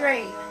everything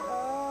straight.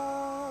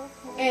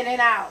 In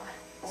and out.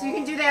 So you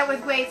can do that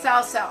with weights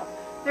also.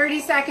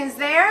 30 seconds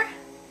there.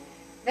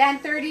 Then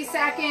 30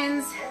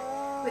 seconds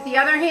with the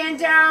other hand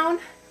down.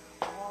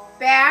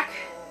 Back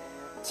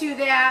to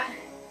that.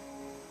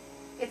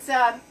 It's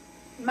a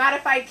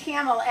modified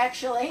camel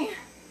actually.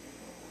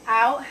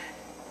 Out.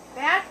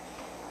 Back.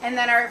 And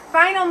then our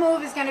final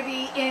move is going to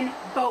be in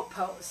boat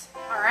pose.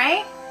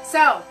 Alright?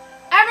 So,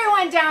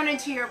 everyone down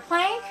into your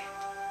plank.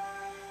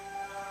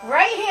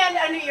 Right hand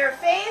under your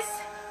face.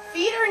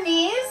 Feet or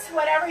knees,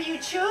 whatever you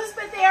choose,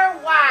 but they are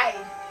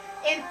wide.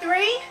 In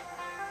 3,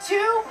 2,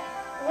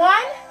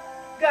 1,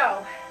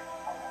 go.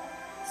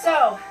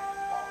 So,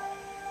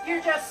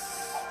 you're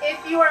just,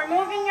 if you are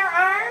moving your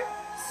arm,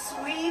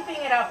 sweeping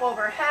it up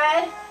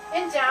overhead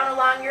and down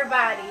along your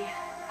body.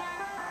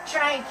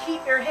 Try and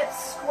keep your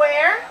hips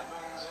square.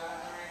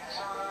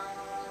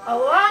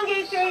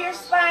 Elongate through your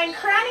spine,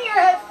 crowning your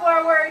head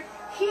forward,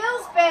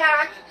 heels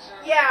back.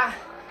 Yeah,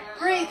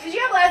 breathe, because you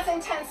have less than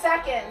 10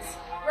 seconds,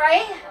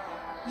 right?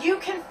 You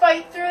can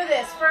fight through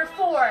this for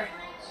 4,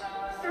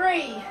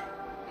 3,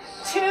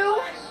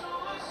 2,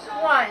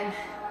 1.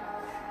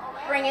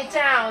 Bring it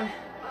down.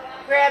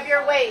 Grab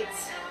your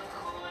weights.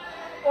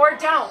 Or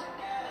don't.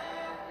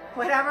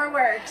 Whatever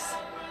works.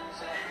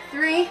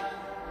 3,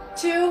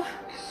 2,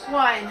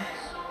 1.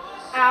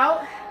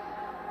 Out,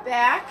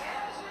 back,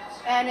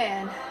 and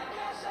in.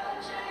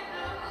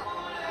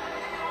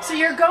 So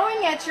you're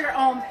going at your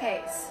own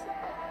pace.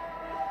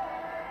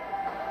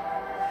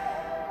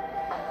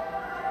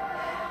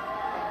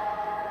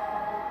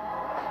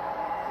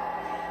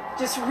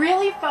 Just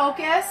really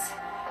focus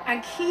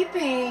on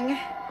keeping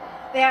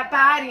that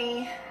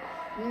body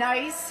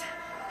nice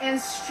and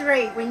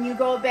straight when you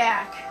go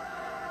back.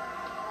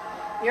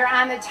 You're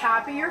on the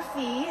top of your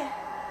feet.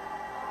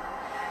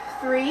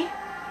 3,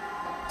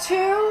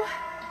 2,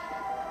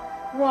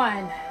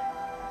 1.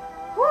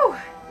 Whew.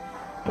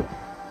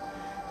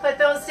 Put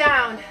those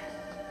down.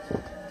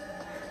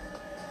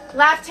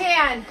 Left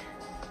hand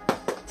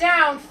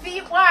down,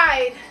 feet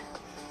wide.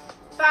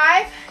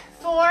 5,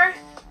 4,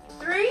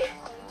 3,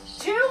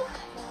 2,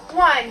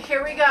 1.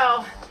 Here we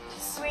go.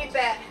 Sweep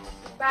it.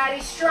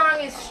 Body strong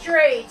and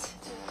straight.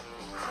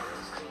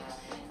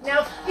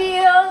 Now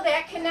feel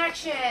that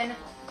connection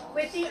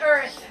with the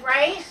earth,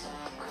 right?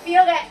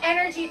 Feel that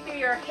energy through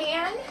your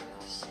hand,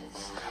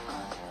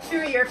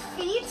 through your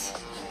feet,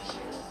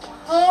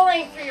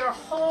 pulling through your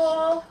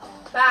whole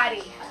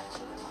body.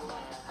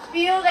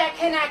 Feel that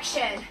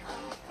connection.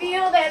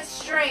 Feel that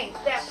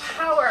strength, that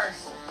power,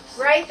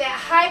 right? That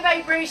high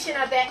vibration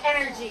of that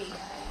energy.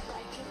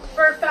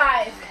 For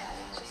 5,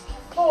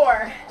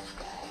 4,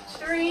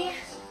 3,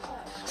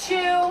 2,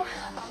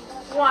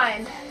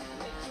 1.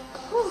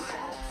 Whew.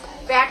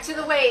 Back to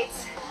the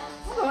weights.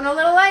 Going a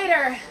little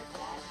lighter.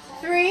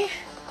 3,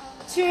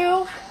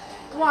 2,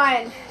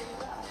 1.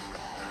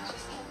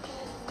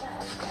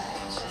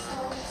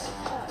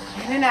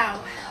 In and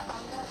out.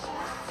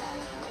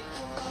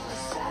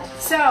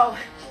 So,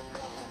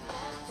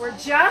 we're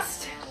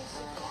just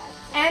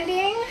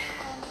ending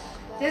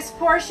this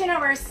portion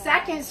of our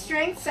second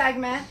strength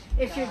segment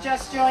if you're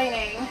just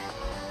joining.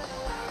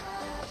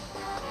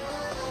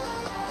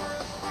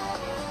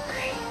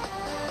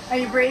 Are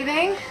you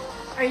breathing?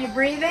 Are you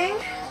breathing?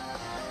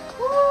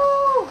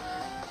 Woo!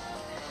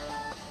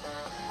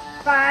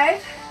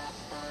 5,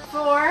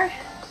 4,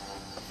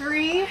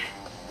 3,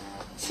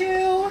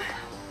 2,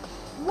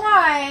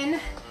 1.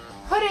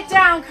 Put it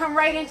down, come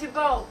right into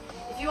boat.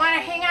 If you want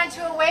to hang on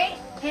to a weight,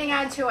 hang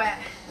on to it.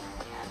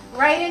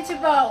 Right into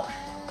boat.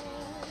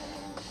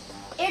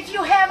 If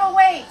you have a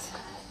weight,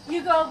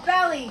 you go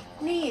belly,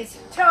 knees,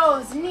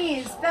 toes,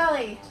 knees,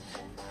 belly.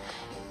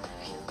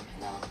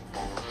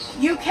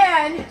 You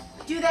can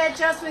do that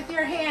just with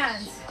your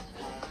hands.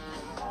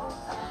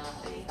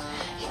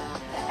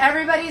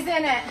 Everybody's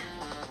in it.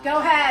 Go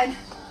ahead.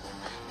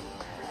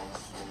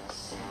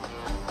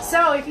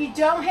 So if you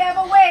don't have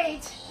a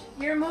weight,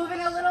 you're moving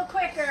a little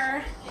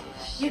quicker.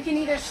 You can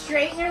either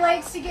straighten your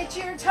legs to get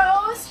to your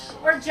toes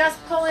or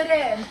just pull it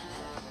in.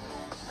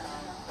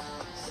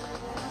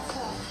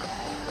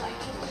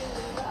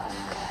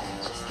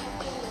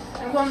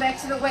 I'm going back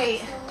to the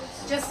weight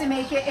just to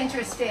make it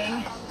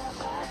interesting.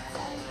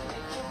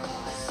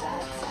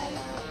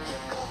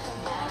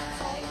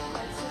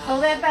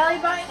 Pull that belly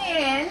button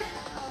in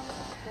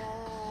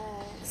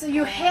so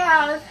you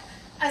have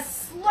a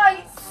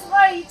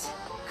slight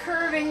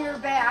curve in your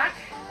back,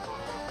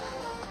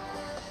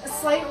 a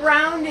slight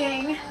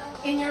rounding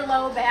in your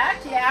low back,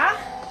 yeah?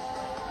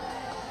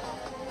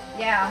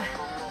 Yeah.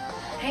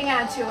 Hang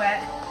on to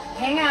it.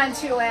 Hang on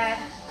to it.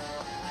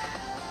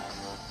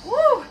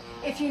 Woo!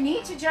 If you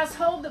need to just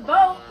hold the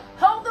boat,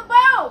 hold the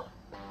boat.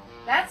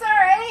 That's all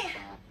right.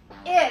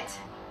 It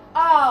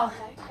all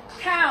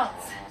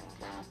counts.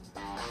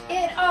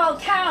 It all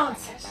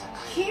counts.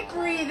 Keep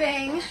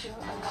breathing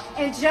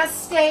and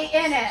just stay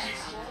in it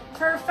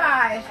for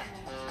 5,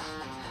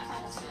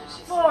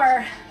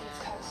 4,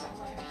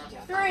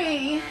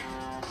 3,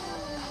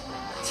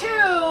 2,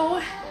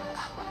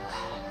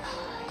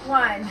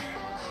 1.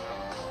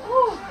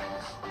 Woo.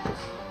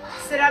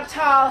 Sit up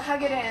tall,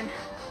 hug it in.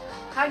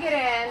 Hug it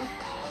in.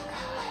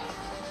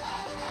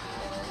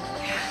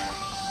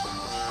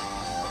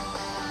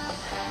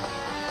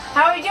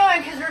 How are we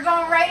doing? Because we're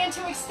going right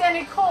into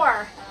extended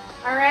core.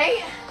 All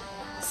right?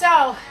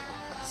 So,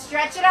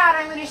 stretch it out.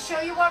 I'm going to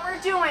show you what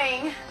we're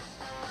doing.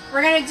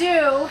 We're going to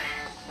do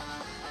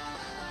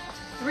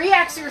 3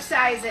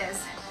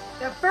 exercises.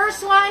 The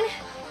first one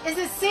is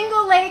a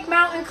single leg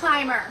mountain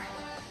climber.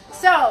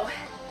 So,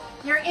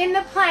 you're in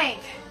the plank.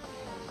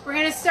 We're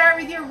going to start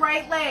with your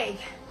right leg.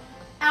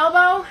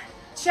 Elbow,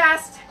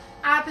 chest,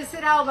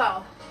 opposite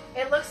elbow.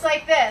 It looks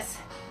like this.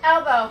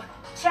 Elbow,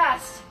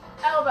 chest,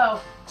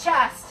 elbow,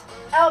 chest,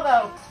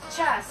 elbow,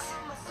 chest.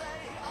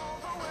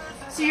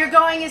 So you're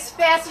going as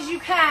fast as you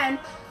can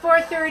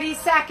for 30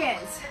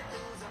 seconds.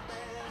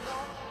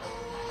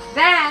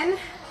 Then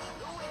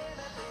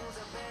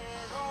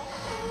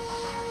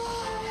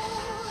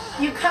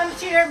you come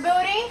to your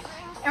booty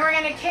and we're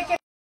going to kick it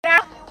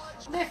out.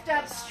 Lift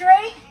up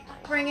straight,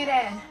 bring it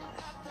in.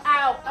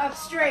 Out, up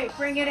straight,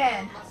 bring it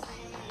in.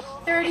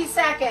 30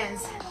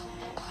 seconds.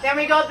 Then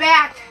we go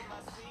back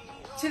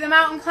to the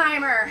mountain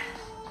climber.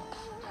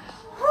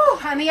 Whew,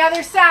 on the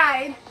other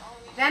side.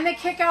 Then the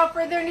kick out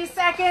for 30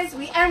 seconds.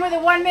 We end with a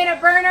 1-minute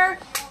burner.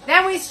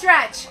 Then we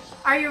stretch.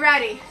 Are you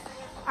ready?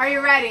 Are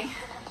you ready?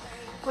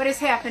 What is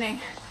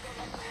happening?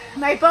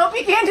 My boat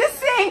began to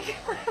sink.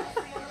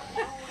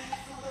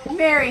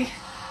 Mary,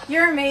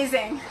 you're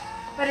amazing.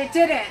 But it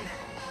didn't.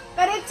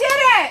 But it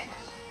didn't.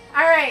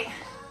 All right.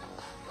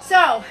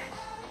 So,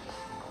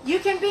 you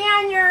can be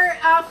on your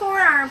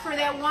forearm for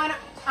that one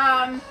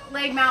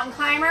leg mountain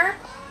climber,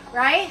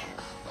 right?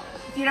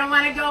 If you don't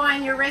want to go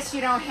on your wrist,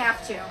 you don't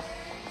have to.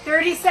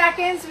 30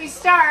 seconds, we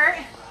start.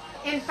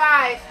 In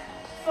 5,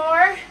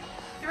 4,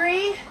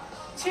 3,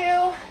 2,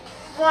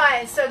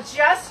 1. So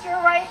just your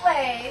right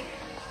leg,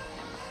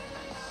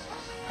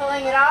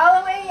 pulling it all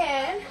the way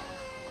in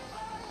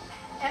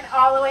and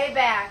all the way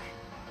back.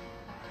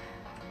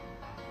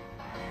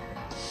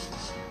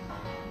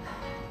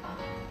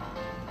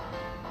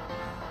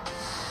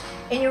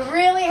 And you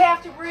really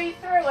have to breathe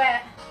through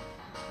it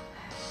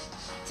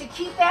to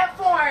keep that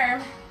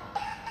form.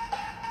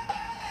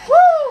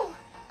 Woo!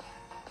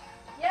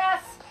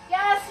 Yes,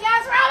 yes,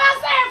 yes, we're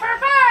almost there for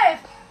 5,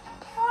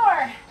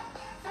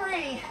 4,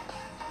 3,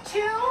 2,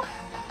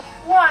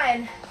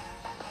 1.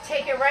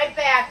 Take it right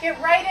back, get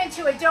right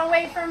into it, don't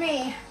wait for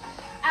me.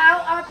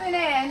 Out, up, and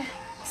in.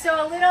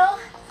 So a little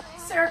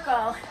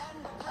circle,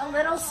 a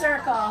little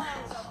circle.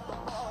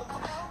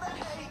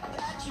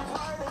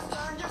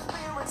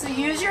 So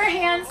use your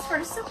hands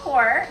for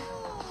support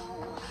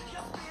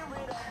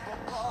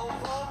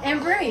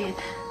and breathe.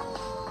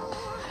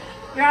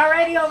 You're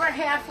already over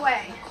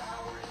halfway.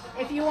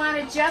 If you want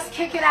to just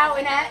kick it out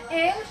and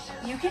in,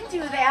 you can do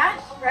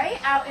that, right?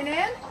 Out and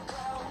in.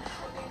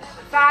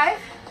 5,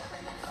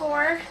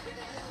 4,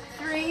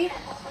 3,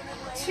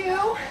 2,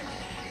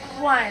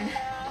 1.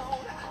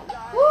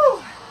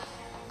 Woo!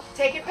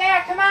 Take it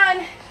back, come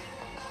on.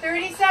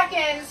 30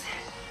 seconds.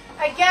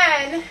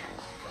 Again,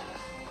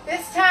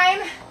 this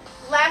time,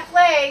 left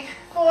leg.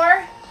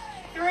 4,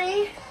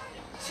 3,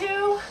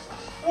 2,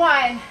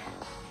 1.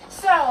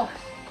 So,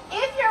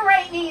 if your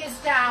right knee is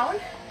down,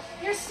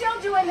 you're still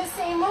doing the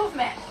same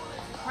movement,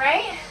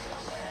 right?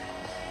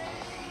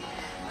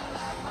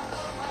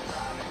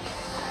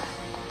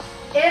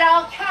 It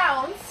all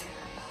counts.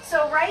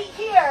 So right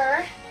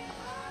here,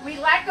 we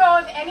let go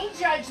of any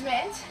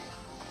judgment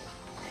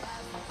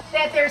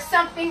that there's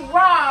something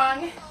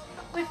wrong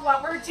with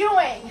what we're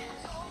doing.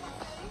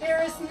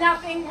 There is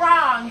nothing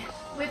wrong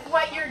with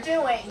what you're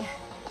doing.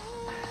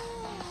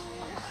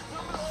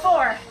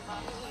 4,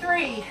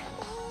 3,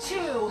 2,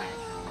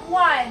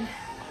 1.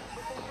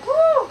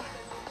 Woo!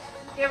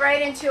 Get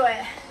right into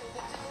it.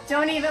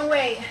 Don't even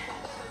wait.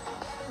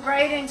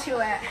 Right into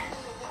it.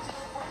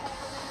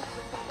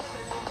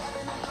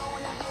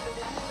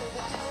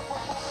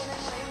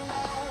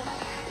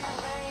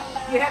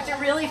 You have to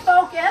really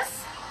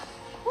focus.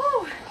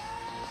 Woo!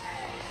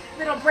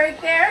 Little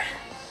break there.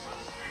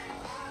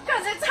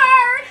 Because it's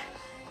hard.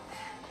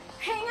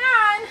 Hang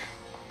on.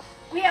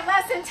 We have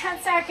less than 10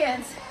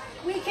 seconds.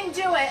 We can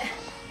do it.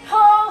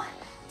 Pull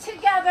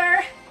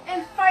together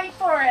and fight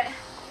for it.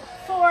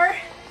 4,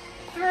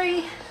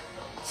 3,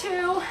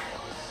 2,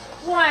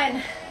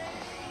 1.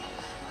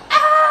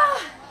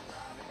 Ah!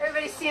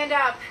 Everybody stand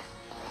up.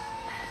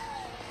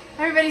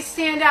 Everybody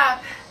stand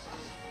up.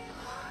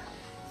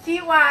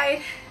 Feet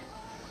wide.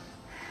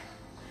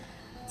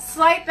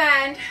 Slight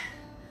bend.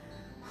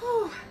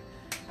 Whew.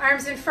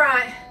 Arms in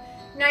front.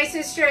 Nice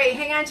and straight.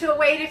 Hang on to a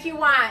weight if you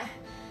want.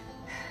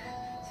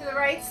 To the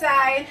right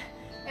side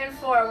and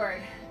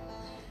forward.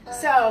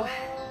 So,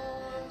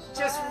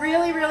 just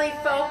really, really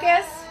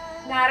focus,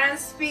 not on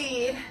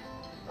speed,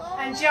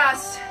 and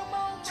just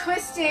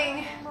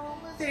twisting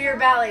through your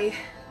belly.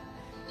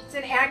 It's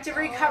an active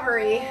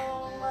recovery.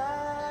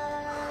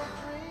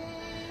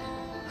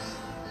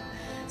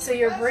 So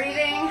you're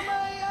breathing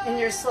and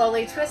you're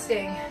slowly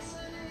twisting.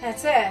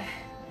 That's it.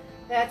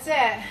 That's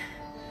it.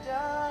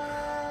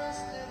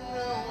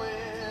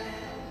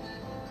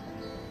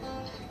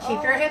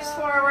 Keep your hips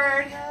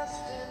forward.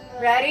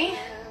 Ready?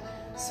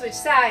 Switch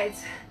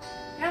sides.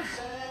 Yeah,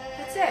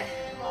 that's it.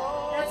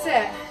 That's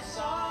it.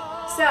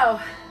 So,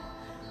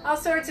 all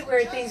sorts of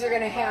weird things are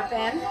going to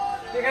happen.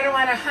 You're going to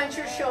want to hunch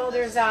your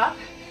shoulders up.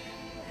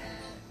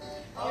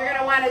 You're going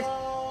to want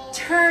to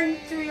turn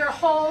through your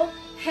whole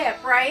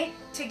hip, right?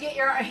 To get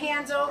your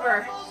hands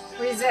over.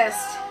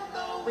 Resist.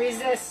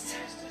 Resist.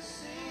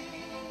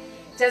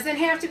 Doesn't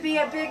have to be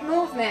a big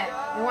movement.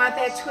 You want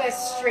that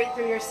twist straight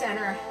through your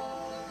center.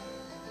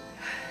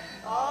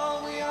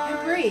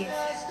 And breathe.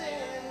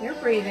 You're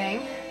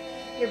breathing.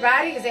 Your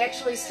body is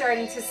actually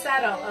starting to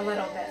settle a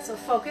little bit. So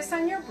focus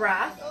on your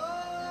breath.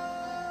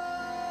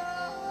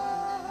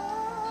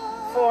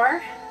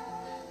 4,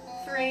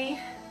 3,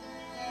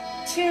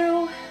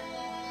 2,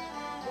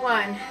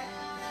 1.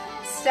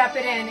 Step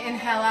it in.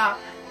 Inhale up.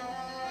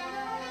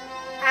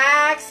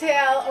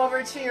 Exhale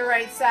over to your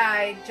right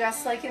side,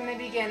 just like in the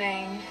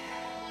beginning.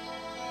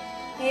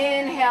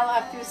 Inhale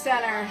up through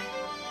center.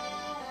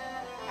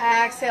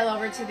 Exhale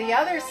over to the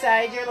other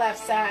side, your left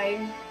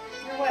side,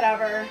 or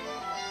whatever.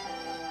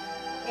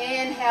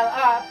 Inhale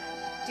up.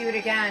 Do it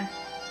again.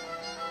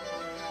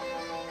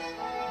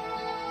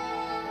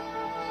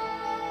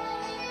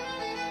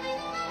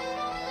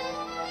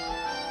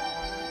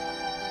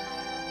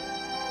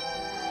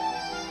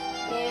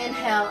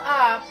 Inhale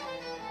up.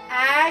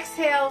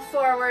 Exhale,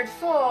 forward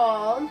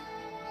fold.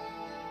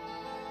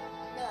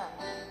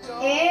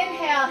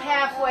 Inhale,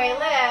 halfway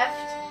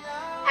lift.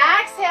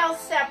 Exhale,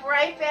 step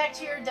right back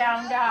to your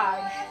down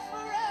dog.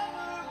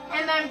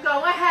 And then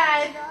go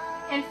ahead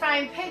and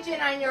find pigeon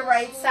on your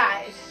right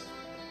side.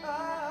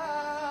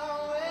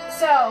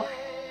 So,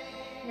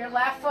 Your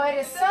left foot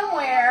is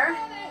somewhere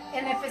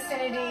in the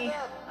vicinity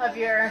of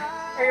your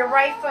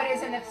right foot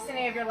is in the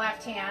vicinity of your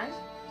left hand.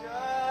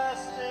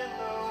 Just in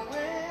the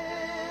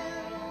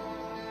wind.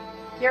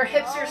 Your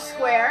hips are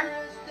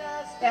square.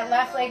 That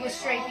left leg is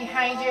straight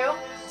behind you.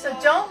 So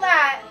don't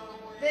let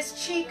this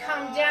cheek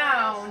come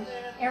down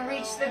and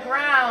reach the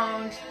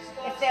ground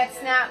if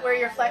that's not where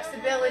your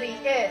flexibility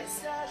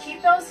is.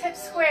 Keep those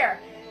hips square.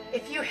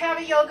 If you have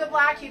a yoga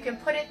block, you can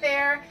put it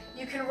there.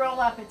 You can roll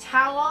up a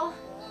towel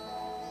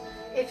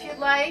if you'd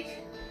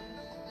like.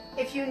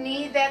 If you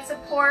need that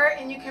support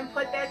and you can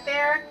put that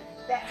there,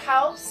 that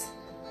helps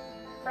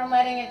from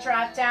letting it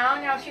drop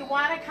down. Now if you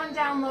want to come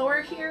down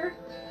lower here,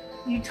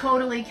 you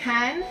totally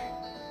can.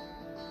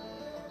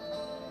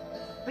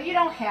 But you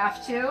don't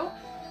have to.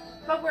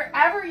 But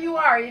wherever you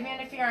are, even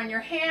if you're on your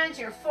hands,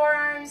 your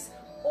forearms,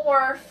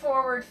 or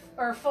forward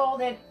or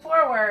folded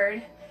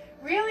forward,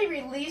 really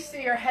release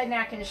through your head,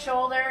 neck, and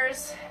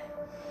shoulders.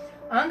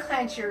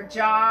 Unclench your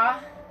jaw.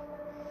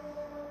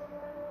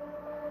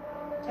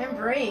 And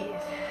breathe.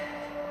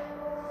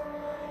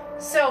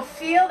 So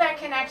feel that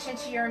connection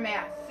to your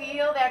mat.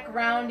 Feel that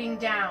grounding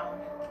down.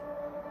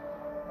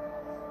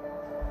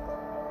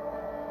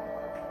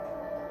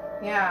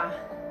 Yeah.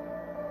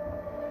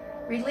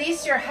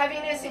 Release your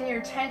heaviness and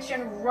your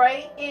tension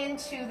right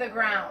into the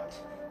ground.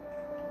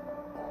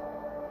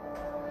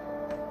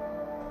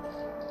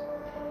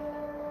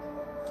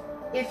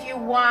 If you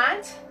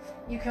want,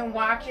 you can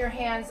walk your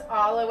hands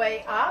all the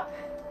way up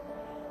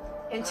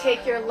and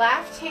take your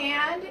left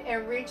hand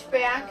and reach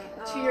back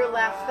to your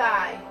left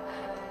thigh.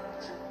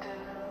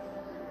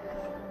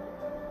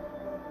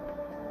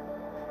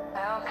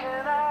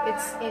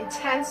 It's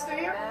intense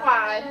through your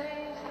quad,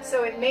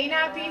 so it may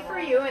not be for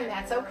you, and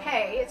that's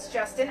okay. It's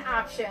just an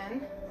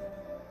option.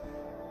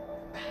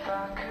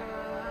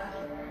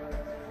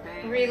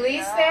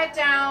 Release that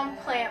down,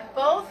 plant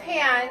both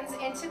hands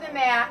into the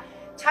mat,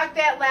 tuck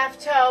that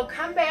left toe,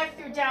 come back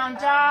through down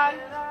dog,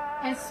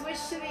 and switch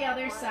to the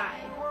other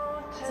side.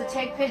 So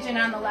take pigeon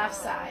on the left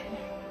side.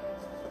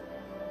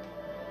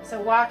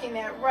 So walking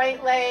that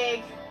right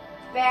leg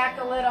back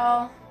a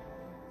little.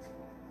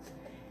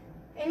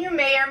 And you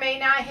may or may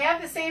not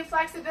have the same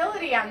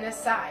flexibility on this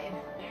side.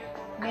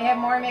 May have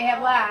more, may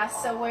have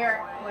less. So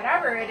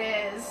whatever it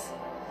is,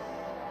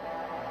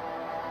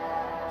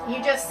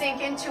 you just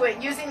sink into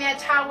it, using that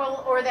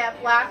towel or that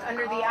block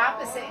under the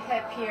opposite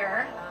hip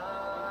here.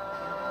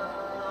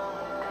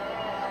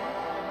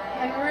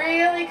 And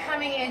really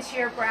coming into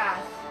your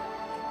breath.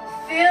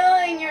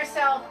 Filling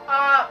yourself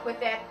up with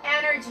that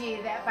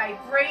energy, that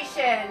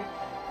vibration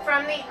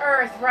from the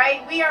earth,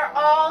 right? We are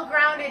all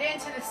grounded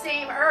into the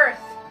same earth,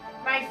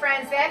 my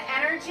friends. That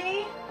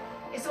energy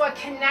is what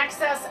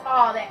connects us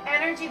all. That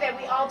energy that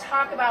we all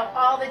talk about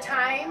all the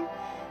time,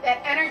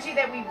 that energy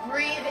that we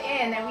breathe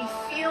in, that we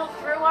feel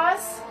through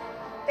us,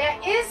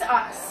 that is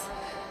us,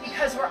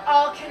 because we're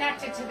all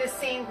connected to the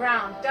same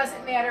ground.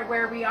 Doesn't matter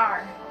where we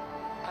are.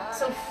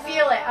 So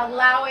feel it,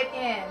 allow it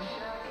in.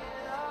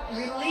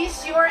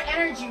 Release your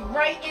energy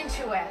right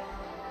into it.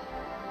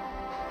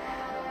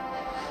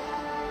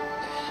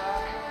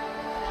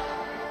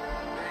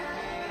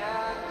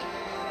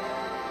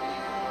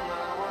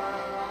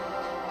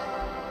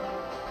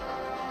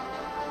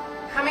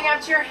 Coming up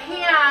to your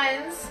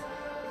hands,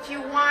 if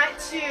you want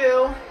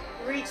to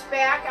reach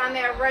back on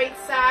that right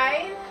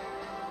side.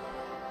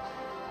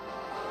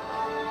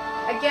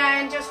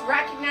 Again, just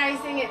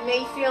recognizing it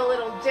may feel a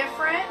little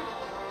different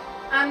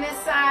on this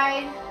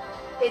side.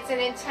 It's an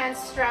intense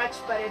stretch,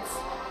 but it's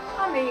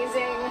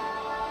amazing.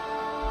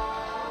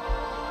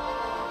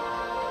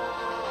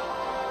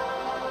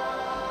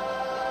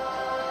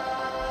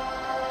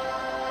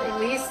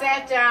 Release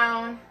that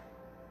down.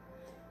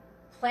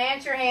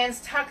 Plant your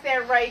hands, tuck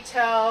that right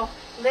toe,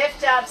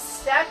 lift up,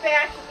 step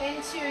back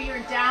into your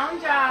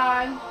down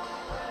dog.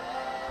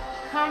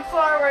 Come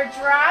forward,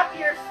 drop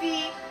your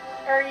feet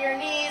or your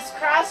knees,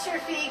 cross your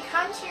feet,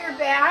 come to your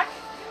back,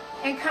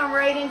 and come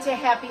right into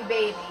happy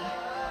baby.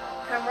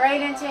 Come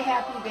right into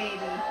happy baby.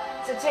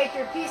 So take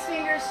your peace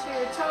fingers to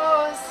your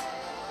toes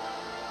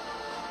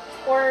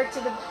or to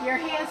your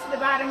hands to the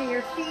bottom of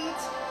your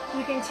feet.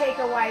 You can take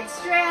a wide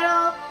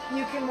straddle.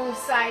 You can move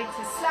side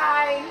to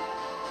side.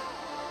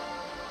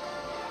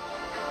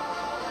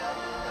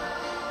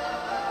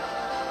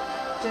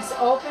 Just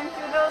open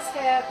through those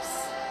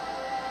hips,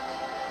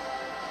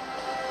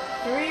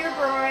 through your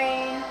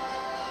groin,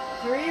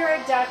 through your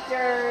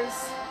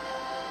adductors.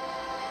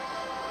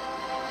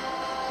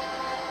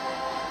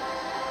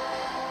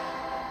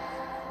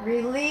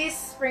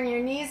 Release, bring your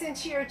knees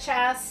into your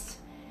chest.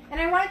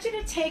 And I want you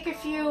to take a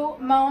few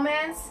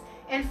moments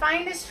and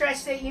find a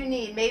stretch that you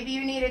need. Maybe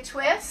you need a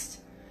twist,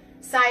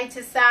 side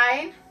to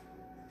side.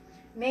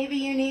 Maybe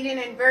you need an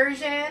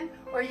inversion,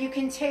 or you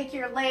can take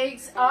your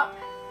legs up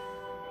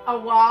a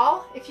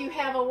wall if you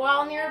have a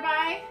wall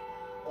nearby,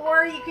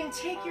 or you can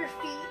take your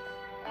feet,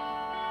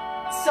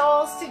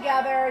 soles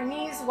together,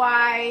 knees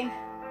wide,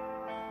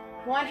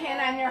 one hand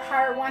on your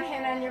heart, one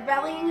hand on your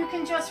belly, and you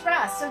can just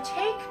rest. So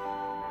take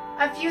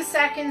a few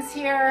seconds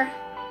here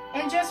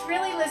And just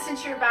really listen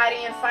to your body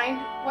and find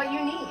what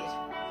you need.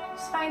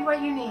 Just find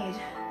what you need.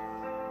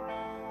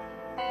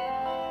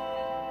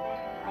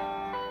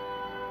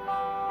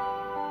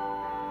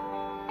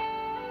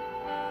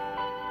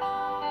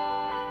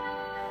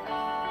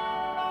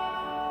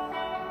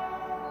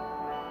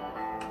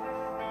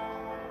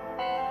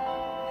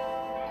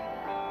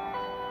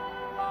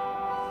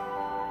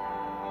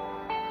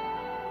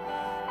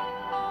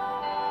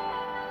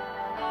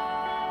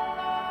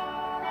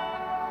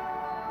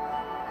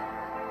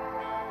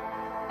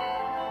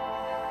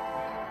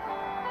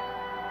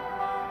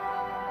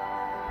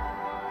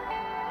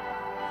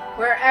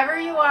 Wherever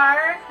you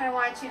are, I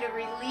want you to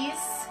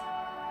release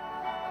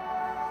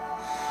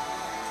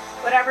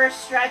whatever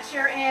stretch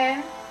you're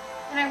in.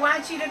 And I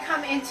want you to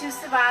come into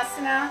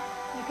Savasana.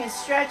 You can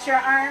stretch your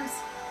arms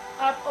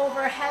up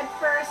overhead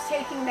first,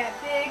 taking that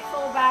big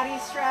full body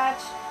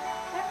stretch.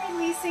 And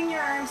releasing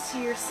your arms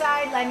to your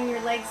side, letting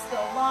your legs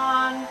go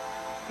long.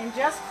 And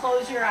just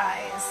close your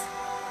eyes.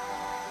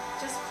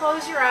 Just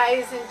close your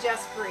eyes and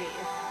just breathe.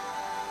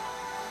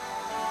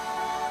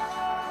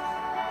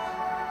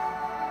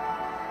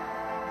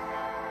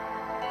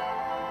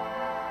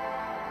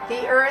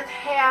 The earth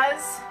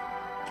has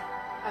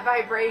a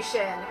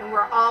vibration and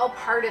we're all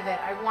part of it.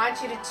 I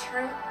want you to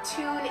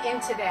tune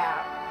into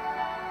that.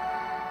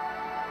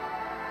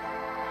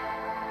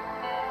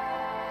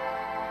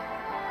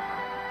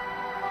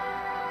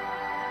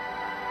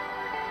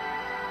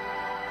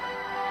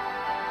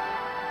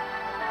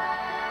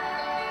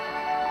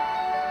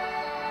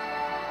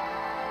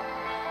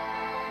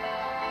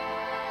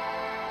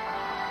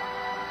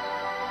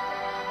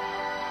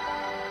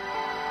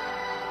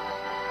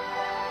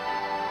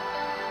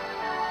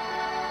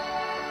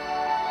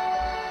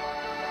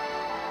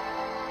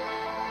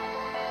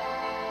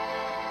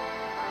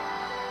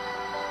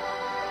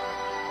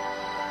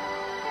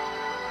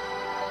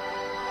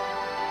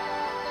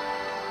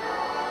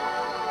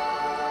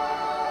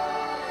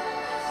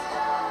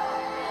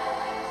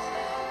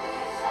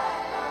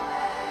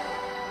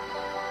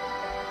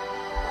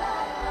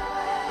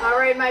 All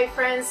right, my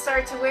friends,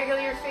 start to wiggle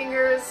your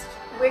fingers,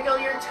 wiggle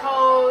your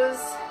toes.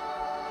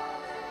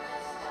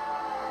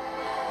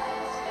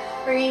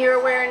 Bringing your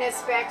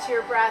awareness back to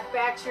your breath,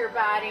 back to your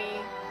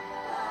body.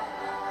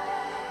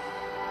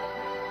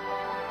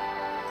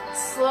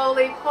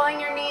 Slowly pulling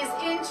your knees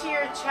into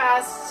your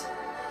chest.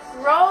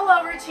 Roll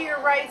over to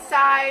your right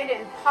side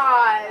and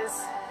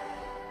pause.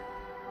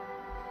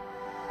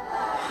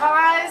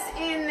 Pause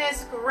in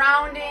this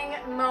grounding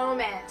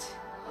moment.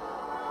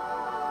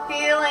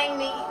 Feeling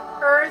the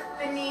earth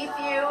beneath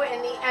you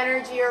and the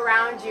energy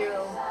around you.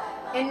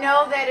 And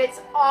know that it's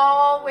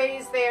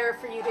always there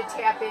for you to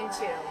tap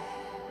into.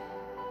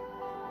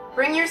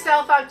 Bring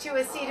yourself up to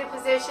a seated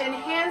position,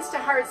 hands to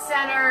heart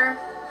center.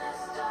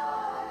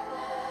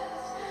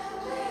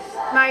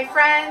 My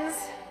friends,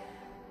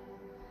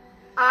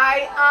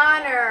 I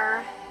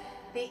honor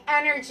the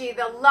energy,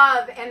 the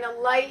love, and the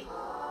light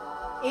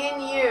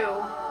in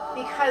you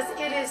because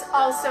it is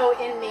also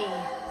in me.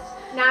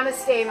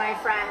 Namaste, my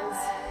friends.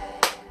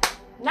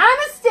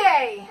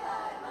 Namaste!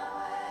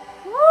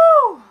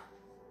 Woo!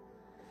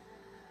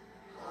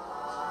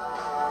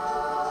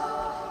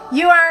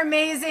 You are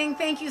amazing.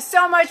 Thank you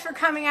so much for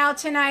coming out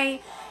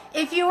tonight.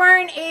 If you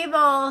weren't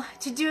able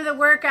to do the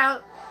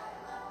workout,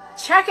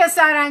 check us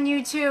out on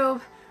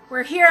YouTube.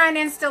 We're here on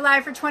Insta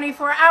Live for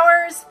 24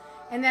 hours,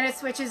 and then it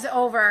switches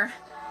over.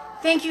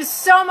 Thank you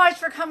so much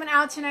for coming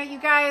out tonight, you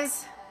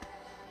guys.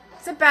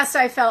 It's the best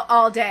I felt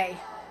all day.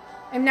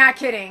 I'm not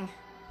kidding.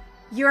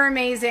 You're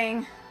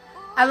amazing.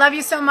 I love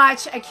you so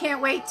much. I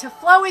can't wait to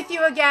flow with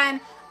you again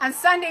on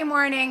Sunday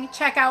morning.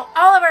 Check out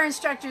all of our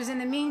instructors in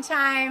the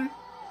meantime.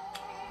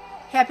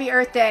 Happy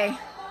Earth Day.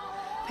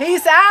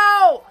 Peace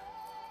out.